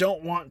men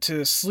don't want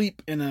to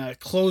sleep in a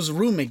closed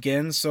room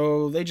again,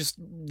 so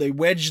they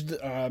wedged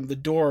the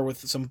door with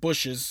some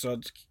bushes so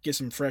to get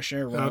some fresh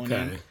air rolling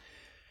in.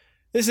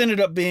 This ended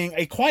up being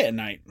a quiet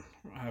night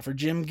for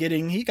Jim.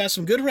 He got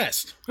some good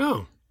rest.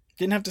 Oh.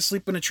 Didn't have to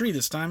sleep in a tree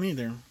this time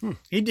either.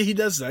 He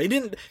does that. He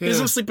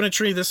doesn't sleep in a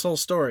tree this whole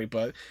story,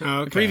 but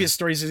the previous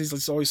stories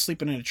he's always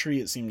sleeping in a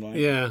tree, it seemed like.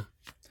 Yeah.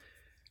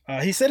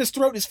 He said his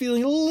throat is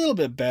feeling a little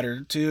bit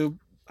better too.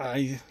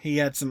 He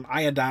had some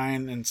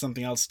iodine and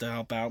something else to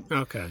help out.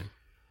 Okay.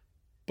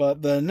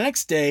 But the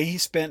next day, he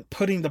spent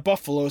putting the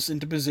buffaloes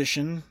into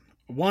position,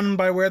 one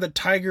by where the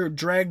tiger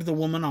dragged the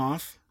woman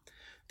off,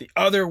 the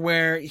other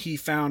where he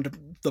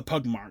found the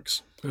pug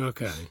marks.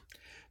 Okay.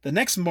 The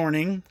next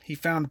morning, he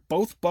found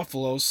both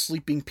buffaloes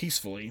sleeping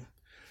peacefully,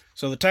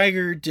 so the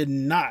tiger did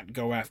not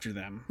go after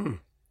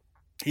them.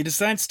 He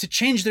decides to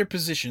change their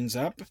positions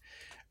up,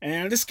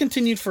 and this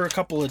continued for a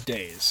couple of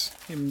days.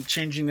 Him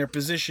changing their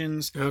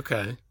positions.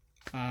 Okay.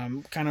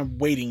 Kind of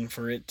waiting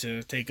for it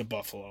to take a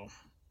buffalo.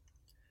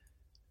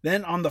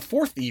 Then on the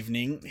 4th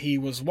evening, he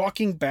was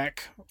walking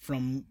back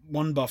from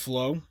one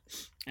buffalo,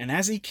 and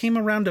as he came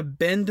around a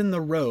bend in the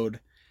road,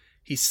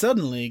 he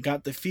suddenly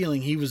got the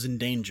feeling he was in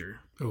danger.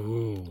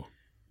 Ooh.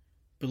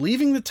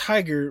 Believing the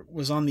tiger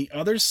was on the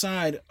other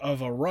side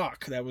of a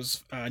rock that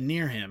was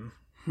near him.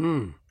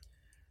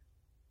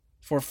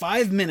 For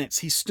 5 minutes,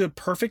 he stood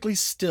perfectly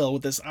still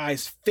with his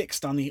eyes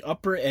fixed on the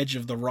upper edge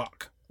of the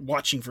rock,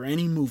 watching for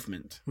any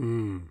movement.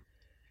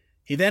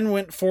 He then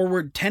went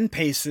forward 10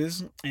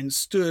 paces and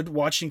stood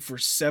watching for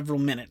several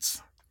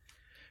minutes.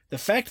 The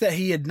fact that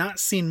he had not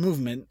seen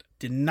movement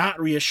did not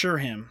reassure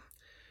him.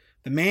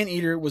 The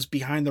man-eater was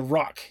behind the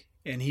rock,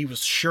 and he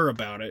was sure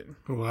about it.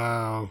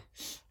 Wow.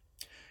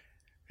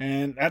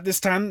 And at this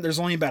time, there's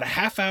only about a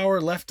half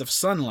hour left of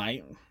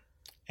sunlight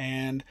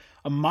and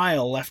a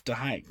mile left to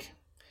hike.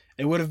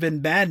 It would have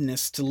been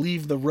madness to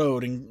leave the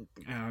road and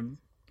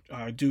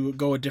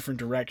go a different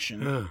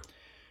direction.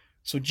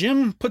 So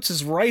Jim puts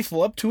his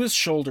rifle up to his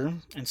shoulder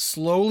and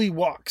slowly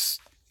walks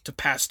to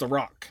pass the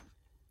rock.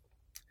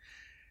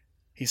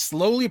 He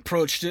slowly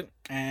approached it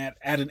at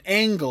an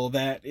angle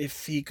that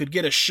if he could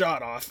get a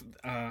shot off,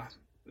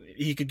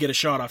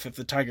 if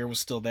the tiger was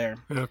still there.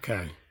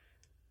 Okay.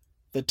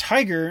 The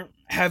tiger,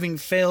 having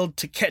failed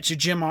to catch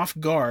Jim off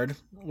guard,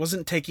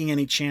 wasn't taking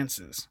any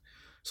chances.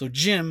 So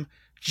Jim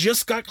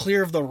just got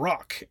clear of the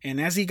rock, and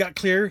as he got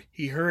clear,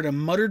 he heard a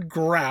muttered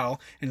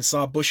growl and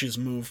saw bushes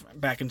move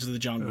back into the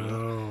jungle.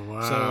 Oh,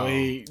 wow. So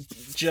he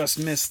just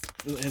missed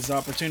his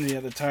opportunity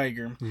at the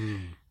tiger.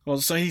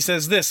 Well, so he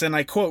says this, and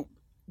I quote,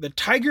 "The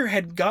tiger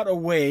had got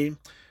away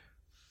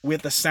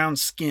with a sound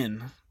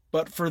skin,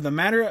 but for the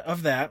matter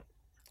of that,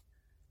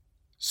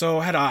 so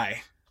had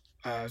I.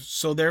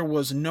 So there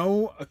was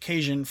no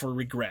occasion for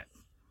regret."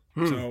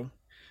 So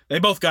they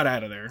both got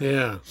out of there.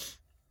 Yeah.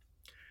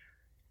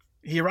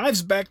 He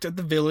arrives back at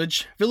the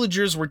village.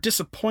 Villagers were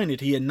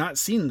disappointed he had not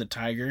seen the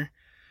tiger,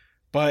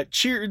 but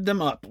cheered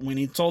them up when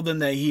he told them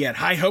that he had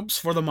high hopes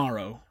for the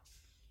morrow.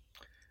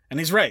 And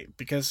he's right,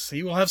 because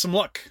he will have some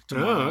luck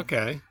tomorrow. Oh,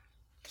 okay.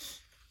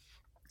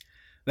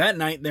 That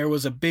night there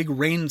was a big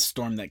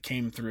rainstorm that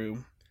came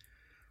through,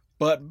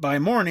 but by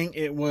morning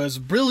it was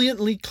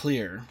brilliantly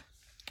clear.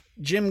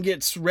 Jim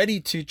gets ready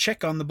to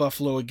check on the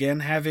buffalo again,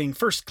 having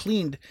first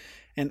cleaned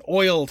and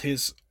oiled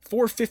his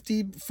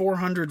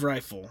 450-400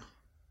 rifle.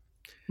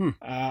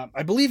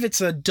 I believe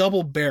it's a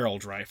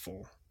double-barreled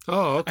rifle.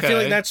 Oh, okay. I feel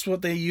like that's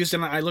what they used,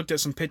 and I looked at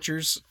some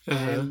pictures,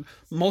 and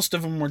most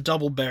of them were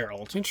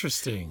double-barreled.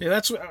 Interesting. Yeah,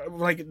 that's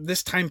like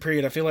this time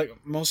period. I feel like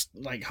most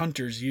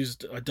hunters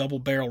used a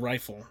double-barrel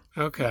rifle.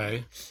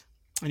 Okay.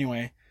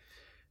 Anyway,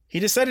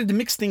 he decided to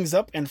mix things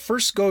up and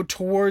first go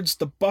towards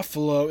the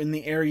buffalo in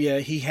the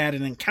area he had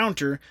an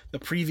encounter the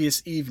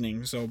previous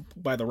evening, so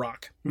by the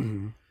rock.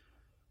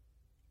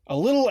 A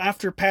little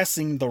after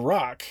passing the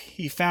rock,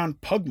 he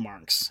found pug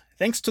marks,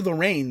 thanks to the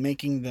rain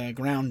making the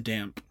ground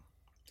damp.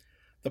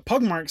 The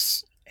pug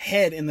marks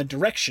head in the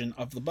direction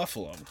of the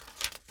buffalo.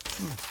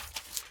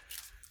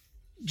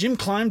 Jim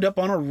climbed up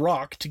on a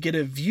rock to get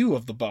a view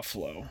of the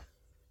buffalo,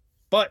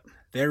 but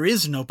there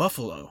is no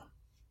buffalo.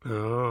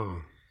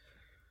 Oh.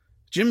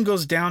 Jim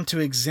goes down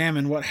to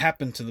examine what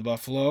happened to the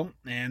buffalo,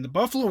 and the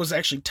buffalo was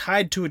actually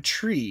tied to a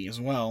tree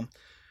as well.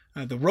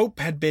 The rope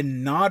had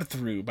been gnawed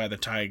through by the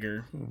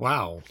tiger.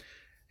 Wow.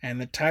 And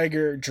the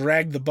tiger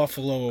dragged the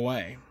buffalo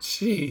away.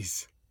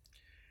 Jeez.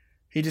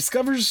 He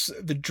discovers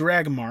the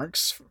drag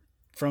marks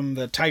from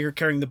the tiger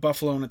carrying the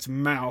buffalo in its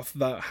mouth.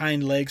 The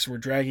hind legs were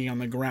dragging on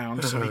the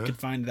ground, so he could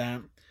find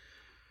that.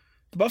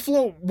 The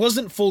buffalo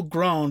wasn't full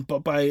grown,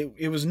 but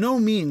it was no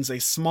means a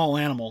small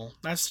animal.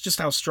 That's just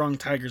how strong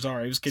tigers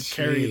are. He could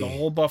carry the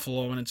whole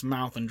buffalo in its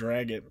mouth and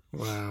drag it.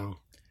 Wow.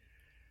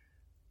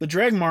 The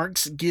drag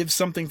marks give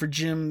something for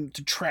Jim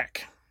to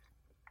track.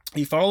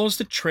 He follows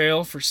the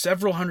trail for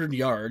several hundred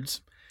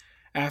yards.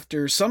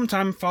 After some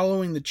time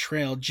following the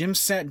trail, Jim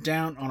sat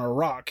down on a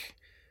rock,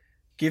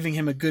 giving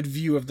him a good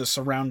view of the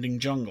surrounding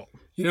jungle.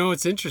 You know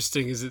what's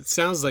interesting is it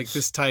sounds like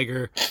this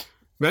tiger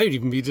might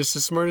even be just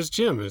as smart as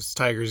Jim, as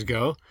tigers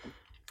go.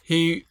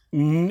 He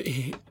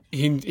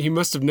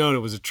must have known it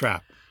was a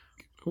trap.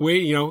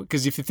 Wait,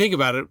 because if you think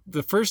about it,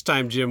 the first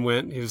time Jim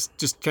went, he was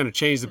just kind of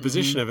changed the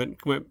position of it,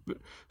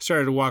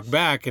 started to walk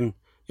back, and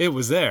it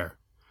was there.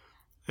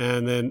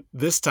 And then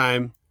this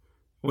time,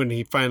 when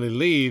he finally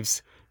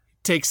leaves,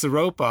 takes the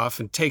rope off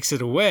and takes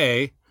it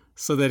away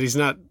so that he's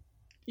not,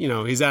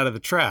 he's out of the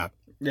trap.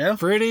 Yeah.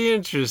 Pretty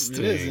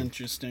interesting. It is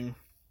interesting.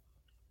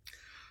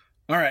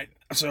 All right.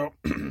 So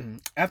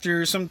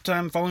after some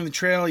time following the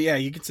trail,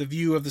 he gets a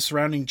view of the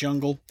surrounding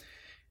jungle.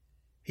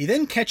 He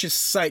then catches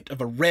sight of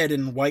a red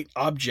and white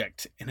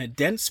object in a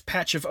dense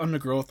patch of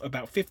undergrowth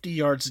about 50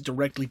 yards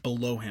directly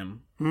below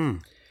him.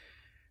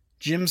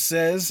 Jim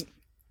says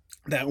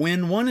that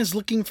when one is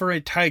looking for a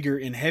tiger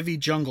in heavy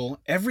jungle,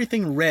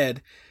 everything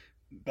red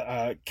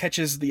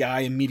catches the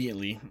eye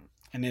immediately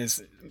and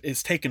is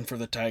taken for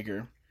the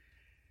tiger.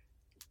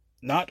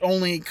 Not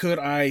only could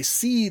I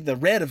see the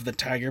red of the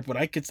tiger, but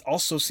I could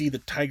also see the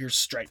tiger's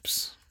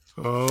stripes.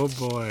 Oh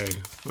boy.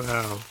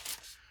 Wow.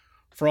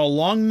 For a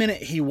long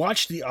minute, he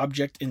watched the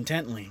object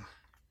intently.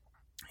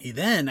 He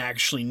then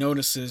actually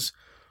notices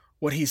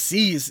what he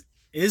sees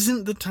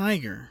isn't the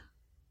tiger.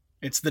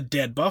 It's the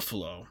dead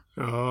buffalo.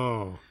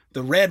 Oh.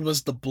 The red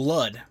was the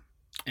blood,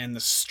 and the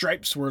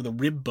stripes were the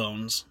rib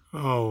bones.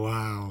 Oh,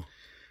 wow.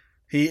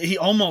 He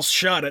almost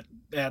shot at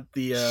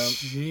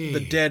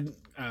the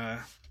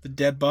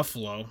dead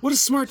buffalo. What a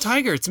smart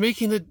tiger. It's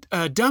making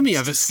a dummy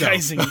of itself.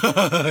 Disguising.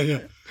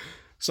 Yeah.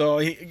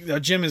 So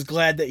Jim is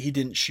glad that he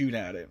didn't shoot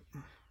at it.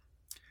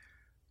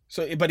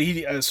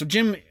 So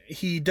Jim,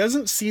 he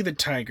doesn't see the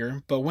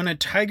tiger, but when a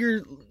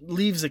tiger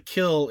leaves a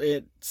kill,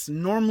 it's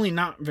normally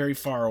not very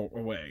far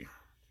away.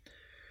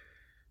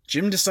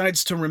 Jim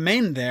decides to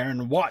remain there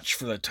and watch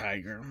for the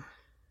tiger.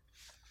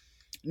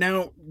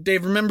 Now,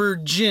 Dave, remember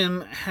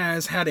Jim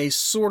has had a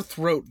sore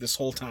throat this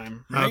whole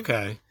time, right?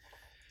 Okay.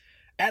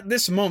 At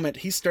this moment,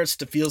 he starts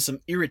to feel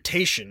some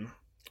irritation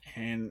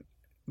and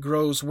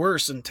grows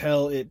worse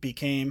until it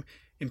became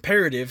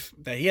imperative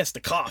that he has to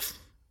cough.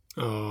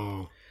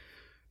 Oh.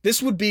 This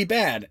would be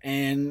bad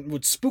and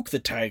would spook the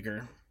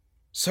tiger.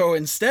 So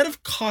instead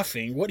of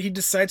coughing, what he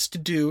decides to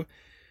do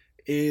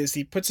is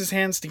he puts his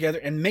hands together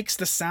and makes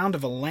the sound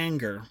of a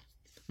langur,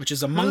 which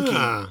is a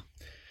monkey,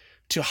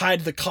 to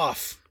hide the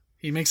cough.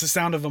 He makes the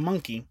sound of a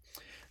monkey.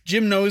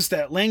 Jim knows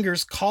that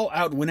langurs call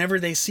out whenever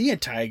they see a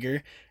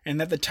tiger,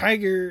 and that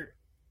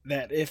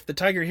if the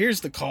tiger hears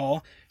the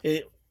call,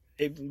 it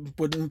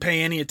wouldn't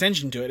pay any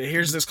attention to it. It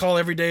hears this call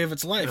every day of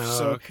its life,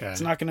 so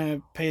it's not going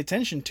to pay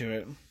attention to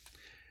it.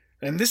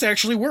 And this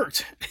actually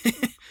worked.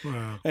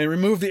 Wow. It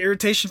removed the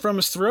irritation from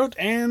his throat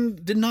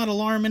and did not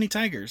alarm any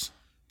tigers.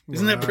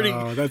 Isn't that pretty?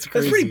 That's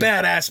crazy. That's a pretty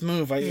badass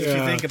move, if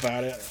you think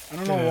about it. I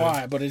don't know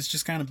why, but it's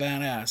just kind of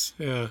badass.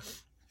 Yeah.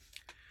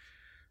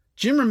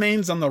 Jim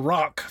remains on the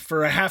rock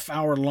for a half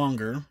hour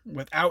longer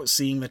without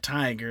seeing the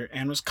tiger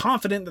and was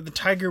confident that the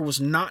tiger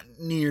was not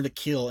near the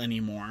kill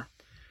anymore.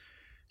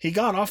 He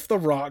got off the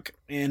rock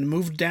and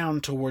moved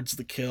down towards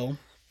the kill.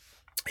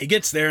 He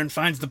gets there and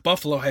finds the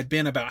buffalo had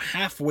been about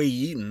halfway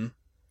eaten.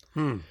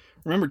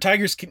 Remember,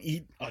 tigers can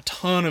eat a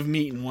ton of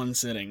meat in one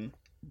sitting.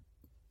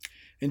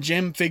 And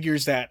Jim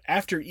figures that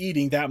after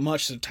eating that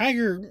much, the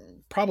tiger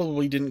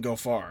probably didn't go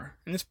far.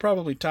 And it's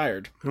probably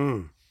tired.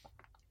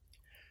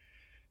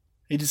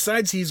 He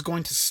decides he's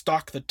going to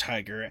stalk the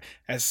tiger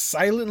as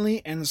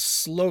silently and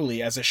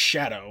slowly as a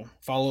shadow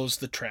follows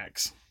the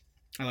tracks.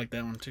 I like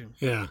that one too.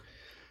 Yeah.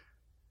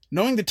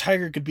 Knowing the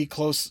tiger could be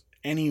could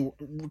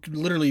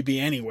literally be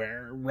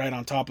anywhere, right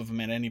on top of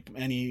him at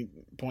any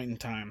point in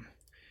time.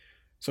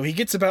 So he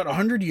gets about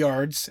 100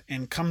 yards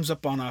and comes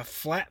up on a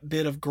flat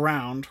bit of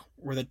ground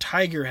where the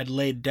tiger had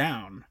laid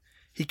down.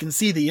 He can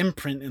see the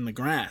imprint in the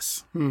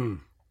grass.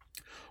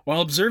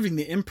 While observing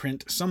the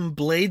imprint, some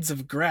blades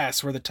of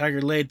grass where the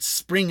tiger laid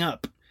spring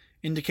up,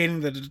 indicating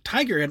that the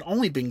tiger had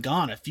only been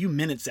gone a few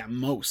minutes at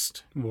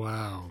most.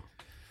 Wow.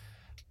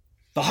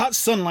 The hot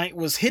sunlight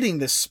was hitting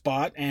this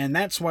spot, and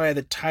that's why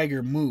the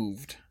tiger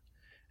moved.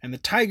 And the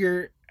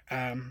tiger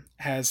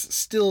has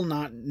still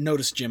not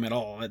noticed Jim at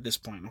all at this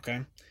point,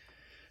 okay?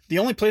 The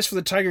only place for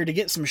the tiger to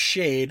get some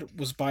shade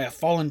was by a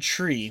fallen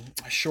tree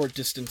a short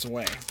distance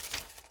away.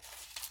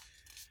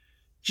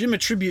 Jim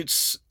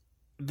attributes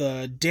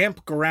the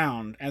damp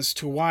ground as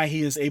to why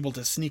he is able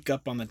to sneak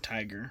up on the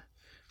tiger.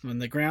 When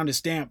the ground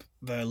is damp,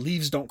 the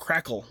leaves don't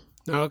crackle.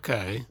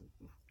 Okay.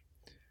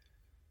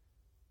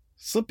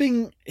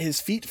 Slipping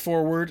his feet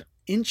forward,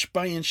 inch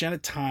by inch at a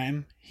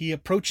time, he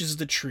approaches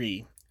the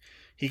tree.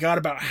 He got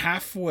about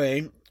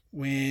halfway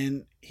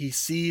when he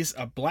sees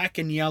a black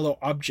and yellow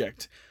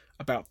object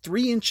about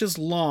 3 inches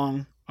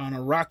long on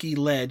a rocky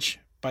ledge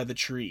by the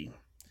tree.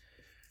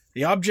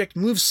 The object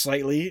moves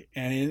slightly,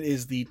 and it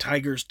is the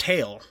tiger's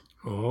tail.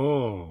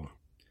 Oh.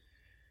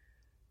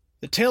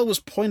 The tail was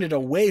pointed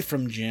away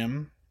from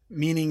Jim,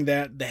 meaning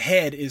that the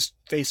head is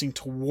facing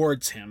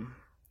towards him.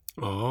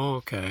 Oh,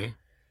 okay.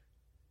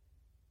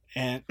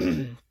 And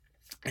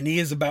he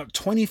is about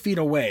 20 feet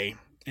away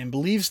and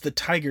believes the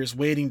tiger is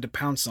waiting to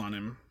pounce on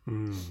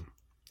him.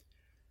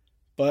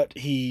 But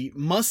he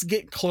must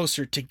get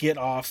closer to get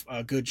off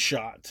a good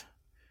shot.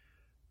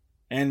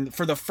 And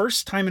for the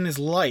first time in his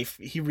life,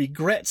 he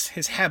regrets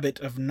his habit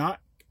of not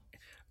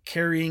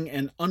carrying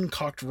an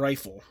uncocked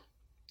rifle.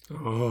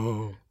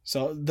 Oh.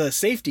 So the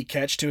safety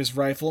catch to his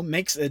rifle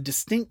makes a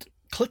distinct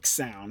click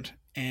sound,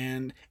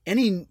 and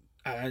any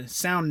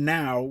sound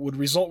now would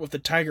result with the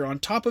tiger on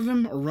top of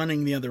him or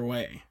running the other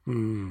way.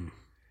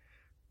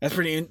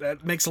 That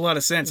makes a lot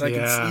of sense. I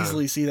can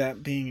easily see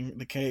that being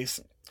the case.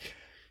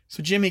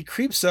 So Jimmy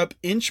creeps up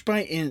inch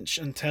by inch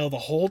until the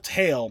whole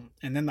tail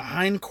and then the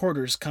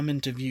hindquarters come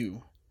into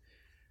view.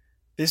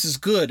 This is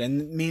good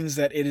and means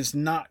that it is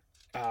not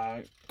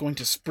going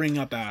to spring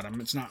up at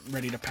him. It's not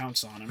ready to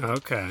pounce on him.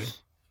 Okay.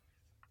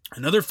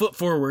 Another foot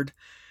forward,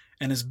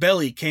 and his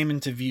belly came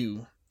into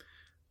view.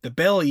 The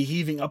belly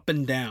heaving up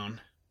and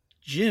down.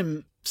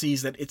 Jim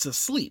sees that it's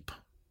asleep.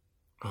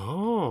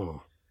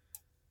 Oh.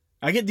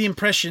 I get the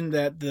impression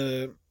that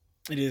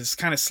it is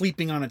kind of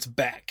sleeping on its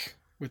back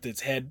with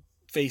its head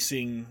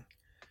facing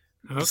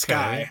the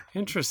sky.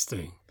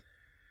 Interesting.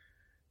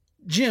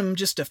 Jim,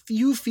 just a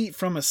few feet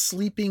from a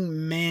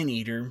sleeping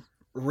man-eater,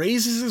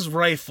 raises his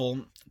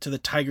rifle to the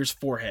tiger's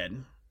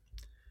forehead.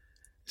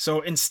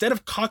 So instead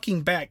of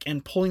cocking back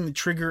and pulling the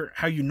trigger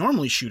how you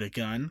normally shoot a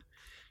gun,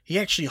 he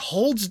actually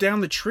holds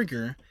down the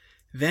trigger,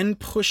 then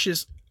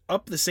pushes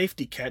up the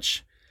safety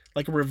catch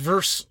like a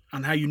reverse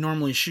on how you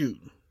normally shoot.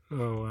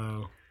 Oh,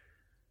 wow.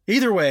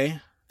 Either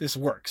way, this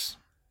works.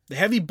 The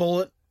heavy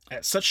bullet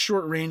at such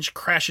short range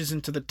crashes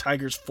into the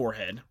tiger's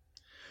forehead.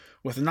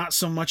 with not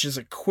so much as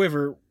a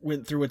quiver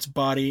went through its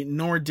body,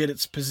 nor did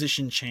its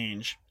position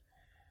change.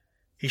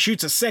 He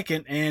shoots a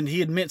second, and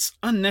he admits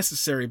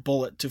unnecessary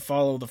bullet to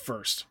follow the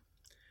first.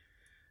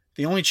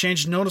 The only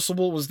change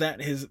noticeable was that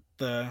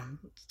the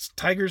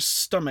tiger's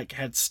stomach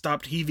had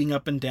stopped heaving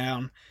up and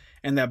down,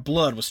 and that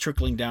blood was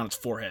trickling down its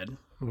forehead.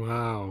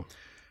 Wow.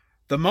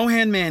 The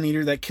Mohan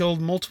man-eater that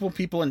killed multiple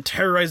people and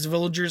terrorized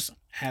villagers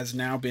has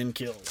now been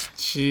killed.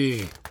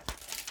 Gee.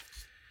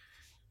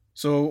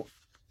 So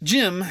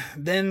Jim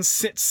then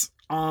sits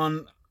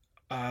on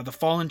the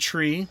fallen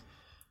tree,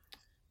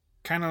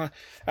 kind of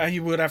how he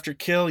would after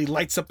kill. He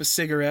lights up a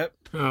cigarette.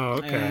 Oh,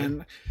 okay.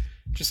 And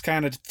just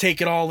kind of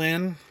take it all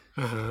in.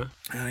 Uh-huh.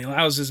 He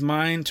allows his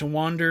mind to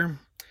wander.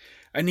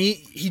 And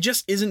he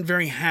just isn't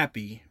very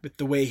happy with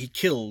the way he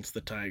killed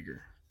the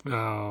tiger.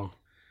 Oh.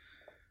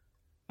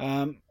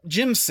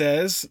 Jim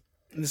says,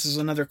 and this is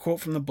another quote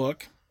from the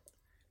book,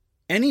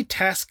 "Any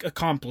task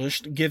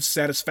accomplished gives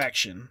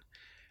satisfaction,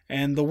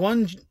 and the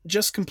one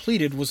just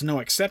completed was no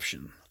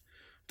exception.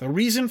 The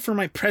reason for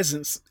my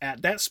presence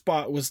at that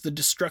spot was the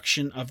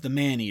destruction of the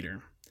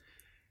man-eater.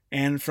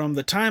 And from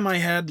the time I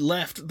had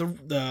left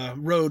the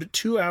road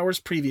 2 hours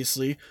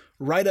previously,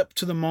 right up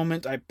to the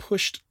moment I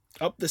pushed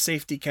up the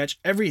safety catch,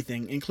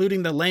 everything,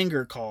 including the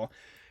Langer call,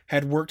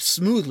 had worked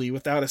smoothly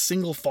without a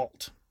single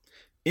fault.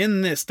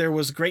 In this there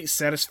was great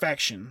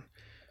satisfaction.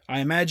 I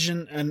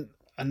imagine an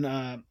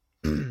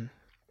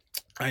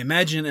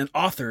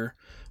author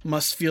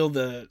must feel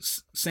the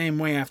same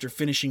way after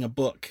finishing a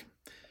book.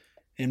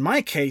 In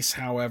my case,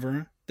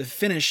 however, the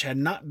finish had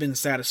not been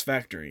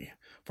satisfactory,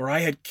 for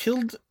I had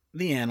killed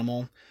the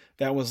animal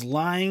that was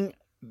lying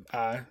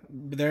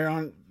there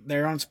on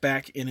its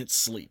back in its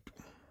sleep."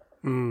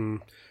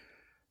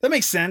 That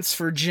makes sense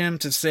for Jim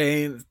to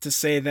say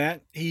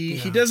that.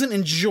 He doesn't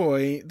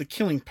enjoy the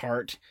killing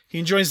part. He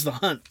enjoys the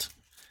hunt,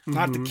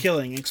 not the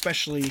killing,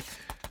 especially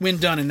when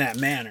done in that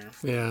manner.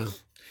 Yeah.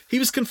 He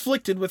was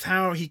conflicted with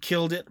how he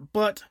killed it,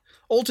 but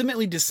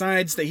ultimately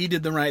decides that he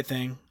did the right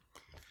thing.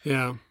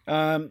 Yeah.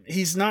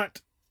 He's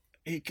not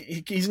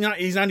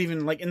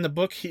even like in the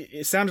book.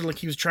 It sounded like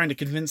he was trying to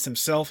convince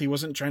himself. He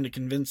wasn't trying to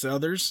convince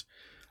others.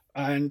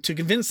 And to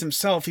convince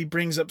himself, he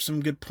brings up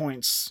some good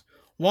points.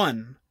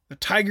 1, the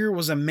tiger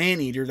was a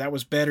man-eater that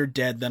was better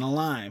dead than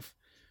alive.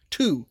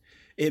 2,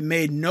 it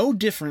made no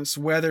difference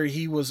whether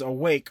he was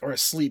awake or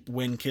asleep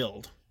when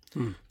killed.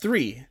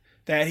 3,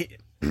 that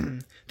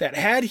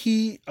had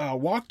he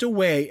walked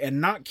away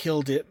and not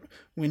killed it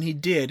when he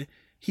did,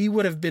 he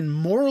would have been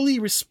morally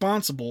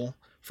responsible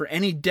for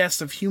any deaths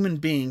of human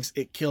beings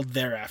it killed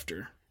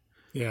thereafter.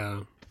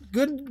 Yeah.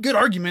 Good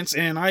arguments,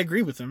 and I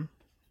agree with him.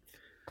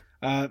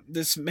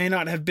 This may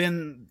have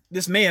been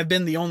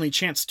the only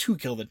chance to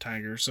kill the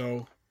tiger,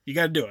 so you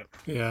got to do it.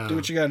 Yeah. Do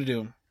what you got to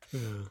do.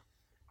 Yeah.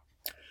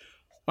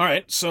 All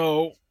right,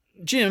 so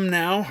Jim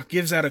now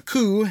gives out a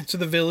coup to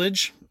the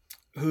village,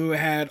 who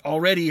had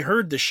already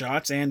heard the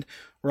shots and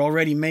were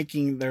already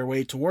making their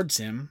way towards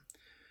him.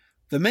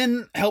 The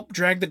men help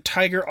drag the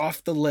tiger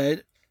off the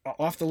ledge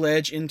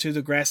into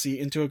a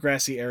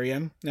grassy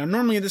area. Now,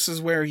 normally this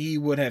is where he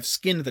would have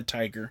skinned the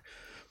tiger,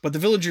 but the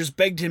villagers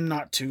begged him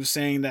not to,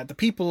 saying that the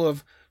people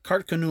of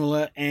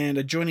Kartkanula and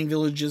adjoining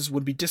villages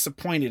would be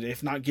disappointed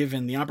if not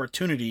given the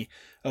opportunity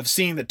of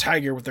seeing the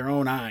tiger with their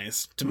own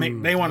eyes.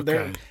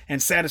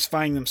 And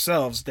satisfying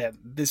themselves that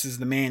this is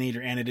the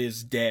man-eater and it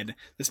is dead.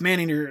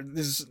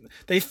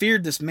 They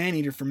feared this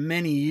man-eater for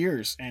many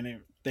years,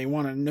 and they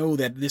want to know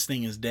that this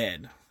thing is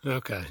dead.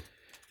 Okay.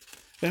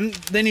 Then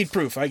they need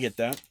proof. I get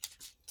that.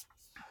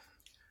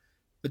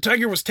 The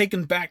tiger was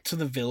taken back to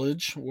the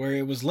village, where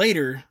it was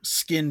later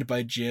skinned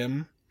by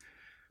Jim.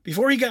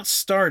 Before he got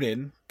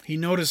started, he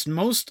noticed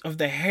most of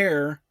the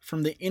hair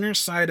from the inner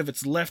side of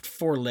its left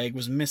foreleg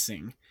was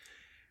missing,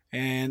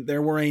 and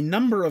there were a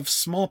number of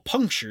small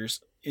punctures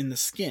in the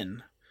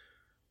skin,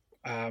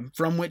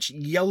 from which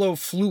yellow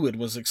fluid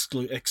was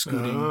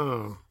excluding.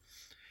 Oh.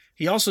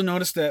 He also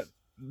noticed that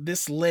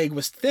this leg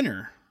was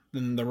thinner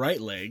than the right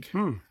leg.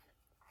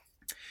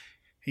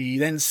 He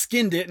then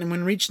skinned it, and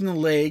when reaching the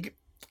leg,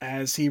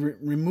 as he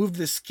removed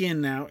the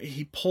skin out,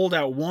 he pulled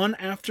out one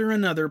after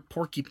another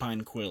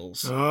porcupine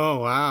quills. Oh,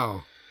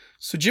 wow.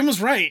 So Jim was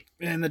right,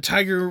 and the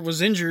tiger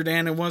was injured,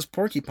 and it was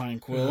porcupine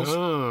quills.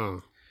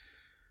 Oh.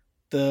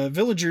 The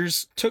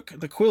villagers took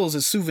the quills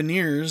as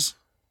souvenirs,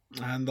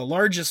 and the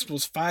largest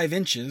was 5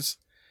 inches.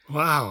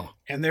 Wow.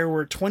 And there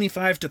were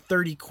 25 to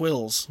 30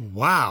 quills.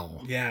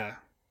 Wow. Yeah.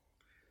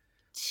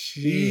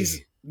 Jeez.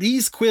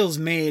 These quills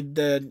made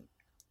the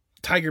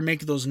tiger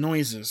make those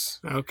noises.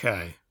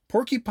 Okay.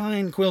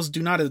 Porcupine quills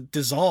do not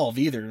dissolve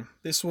either.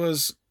 This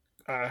was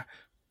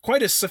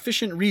quite a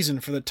sufficient reason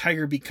for the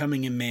tiger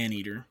becoming a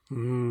man-eater.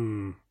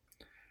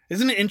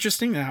 Isn't it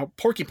interesting how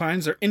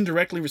porcupines are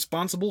indirectly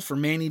responsible for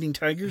man-eating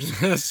tigers?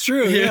 That's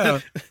true, yeah.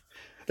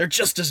 They're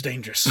just as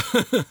dangerous.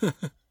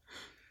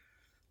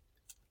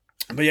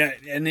 But yeah,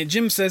 and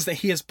Jim says that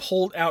he has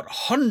pulled out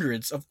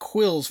hundreds of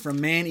quills from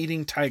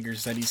man-eating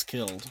tigers that he's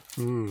killed.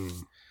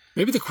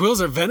 Maybe the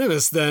quills are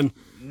venomous then.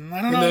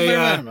 I don't know if they're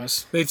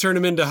venomous. They turn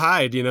him into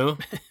hide,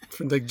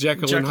 Like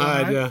Jekyll and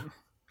Hyde, yeah.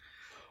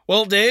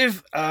 Well,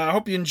 Dave, I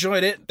hope you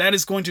enjoyed it. That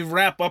is going to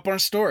wrap up our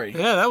story.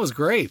 Yeah, that was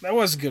great. That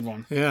was a good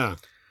one. Yeah.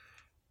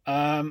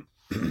 I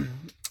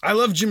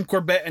love Jim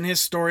Corbett and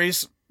his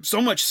stories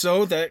so much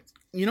so that,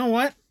 you know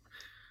what?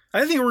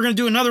 I think we're going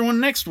to do another one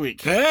next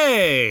week.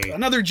 Hey!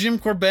 Another Jim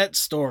Corbett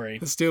story.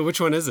 Let's do it.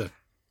 Which one is it?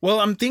 Well,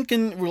 I'm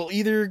thinking we're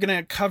either going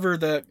to cover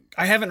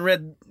I haven't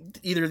read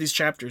either of these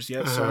chapters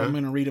yet, so I'm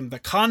going to read them. The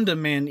Conda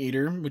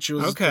Man-Eater, which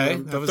was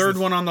the third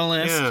one on the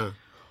list. Yeah.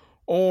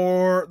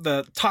 Or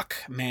the Tuck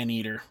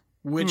Man-Eater,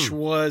 which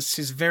was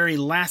his very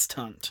last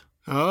hunt.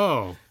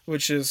 Oh.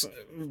 Which is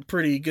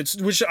pretty good.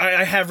 Which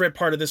I have read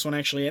part of this one,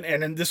 actually,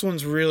 and this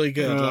one's really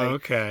good. Oh,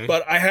 okay.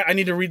 But I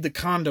need to read the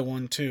Conda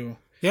one, too.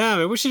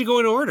 Yeah, we should go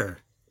in order.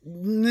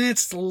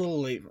 It's a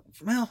little late.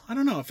 Well, I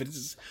don't know if it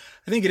is.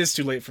 I think it is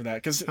too late for that,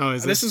 because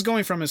this is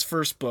going from his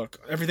first book.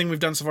 Everything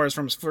we've done so far is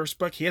from his first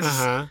book. He has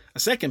a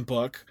second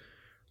book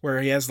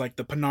where he has, like,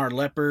 the Pinar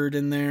Leopard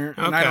in there.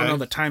 And I don't know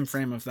the time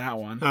frame of that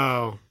one.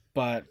 Oh.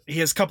 But he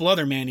has a couple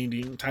other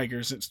man-eating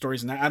tigers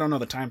stories in that. I don't know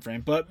the time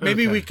frame, but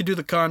maybe we could do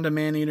the Conda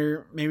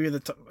Man-Eater. Maybe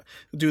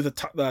do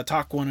the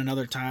Talk one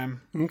another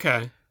time.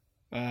 Okay.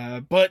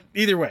 But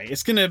either way,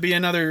 it's going to be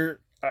another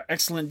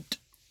excellent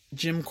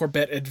Jim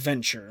Corbett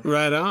adventure.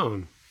 Right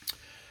on.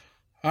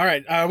 All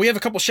right. We have a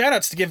couple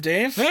shout-outs to give,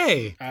 Dave.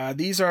 Hey.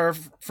 These are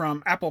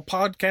from Apple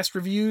Podcast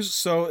Reviews.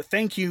 So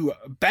thank you,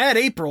 Bad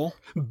April.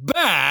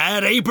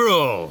 Bad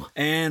April.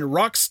 And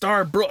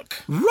Rockstar Brooke.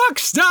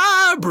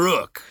 Rockstar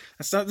Brooke.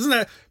 Isn't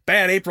that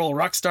Bad April,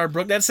 Rockstar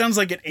Brooke? That sounds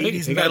like an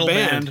 80s metal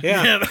band.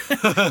 Yeah.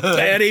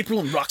 Bad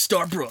April and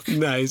Rockstar Brooke.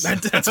 Nice.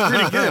 That's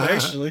pretty good,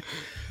 actually.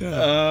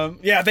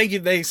 Yeah. Thank you.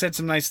 They said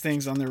some nice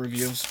things on their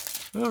reviews.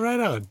 Oh, right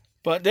on.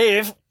 But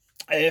Dave,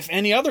 if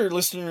any other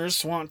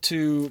listeners want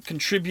to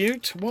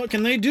contribute, what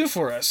can they do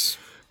for us?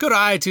 Go to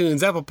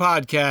iTunes, Apple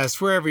Podcasts,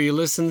 wherever you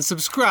listen,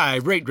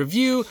 subscribe, rate,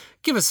 review,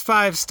 give us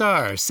 5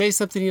 stars, say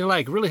something you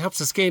like. It really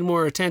helps us gain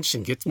more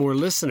attention, get more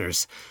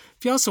listeners.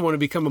 If you also want to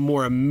become a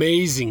more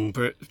amazing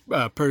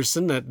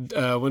person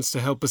that wants to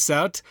help us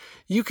out,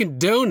 you can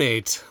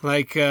donate,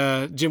 like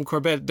Jim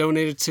Corbett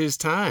donated to his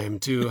time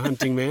to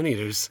hunting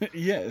man-eaters.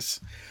 Yes.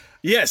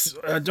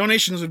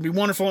 Donations would be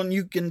wonderful, and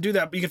you can do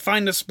that. You can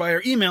find us by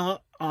our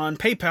email on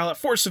PayPal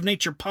at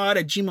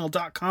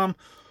forceofnaturepod@gmail.com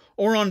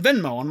or on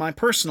Venmo on my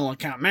personal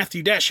account,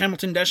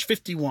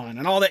 Matthew-Hamilton-51,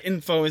 and all that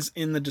info is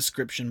in the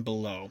description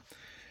below.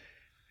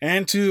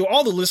 And to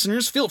all the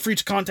listeners, feel free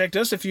to contact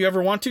us if you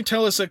ever want to.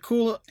 Tell us a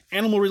cool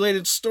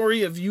animal-related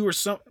story of you or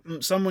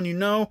someone you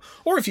know,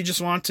 or if you just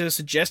want to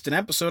suggest an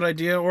episode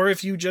idea, or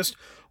if you just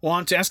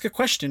want to ask a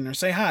question or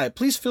say hi,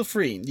 please feel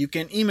free. You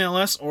can email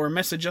us or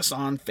message us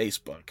on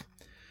Facebook.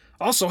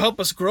 Also, help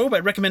us grow by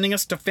recommending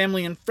us to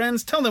family and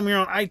friends. Tell them we're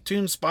on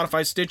iTunes,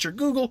 Spotify, Stitcher,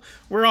 Google.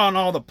 We're on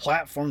all the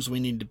platforms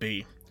we need to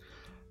be.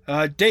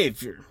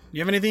 Dave, you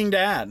have anything to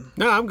add?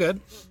 No, I'm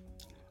good.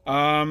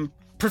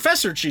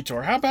 Professor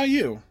Cheetor, how about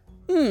you?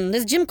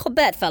 This Jim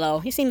Corbett fellow,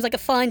 he seems like a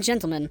fine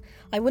gentleman.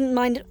 I wouldn't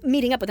mind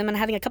meeting up with him and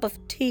having a cup of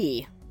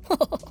tea.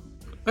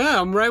 Yeah,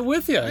 I'm right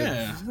with you.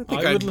 Yeah, I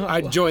think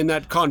I'd join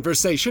that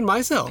conversation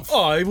myself.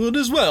 I would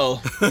as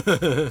well.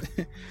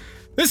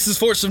 This is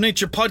Force of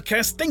Nature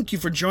Podcast. Thank you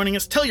for joining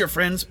us. Tell your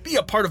friends, be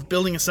a part of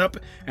building us up,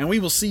 and we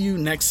will see you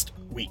next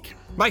week.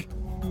 Bye.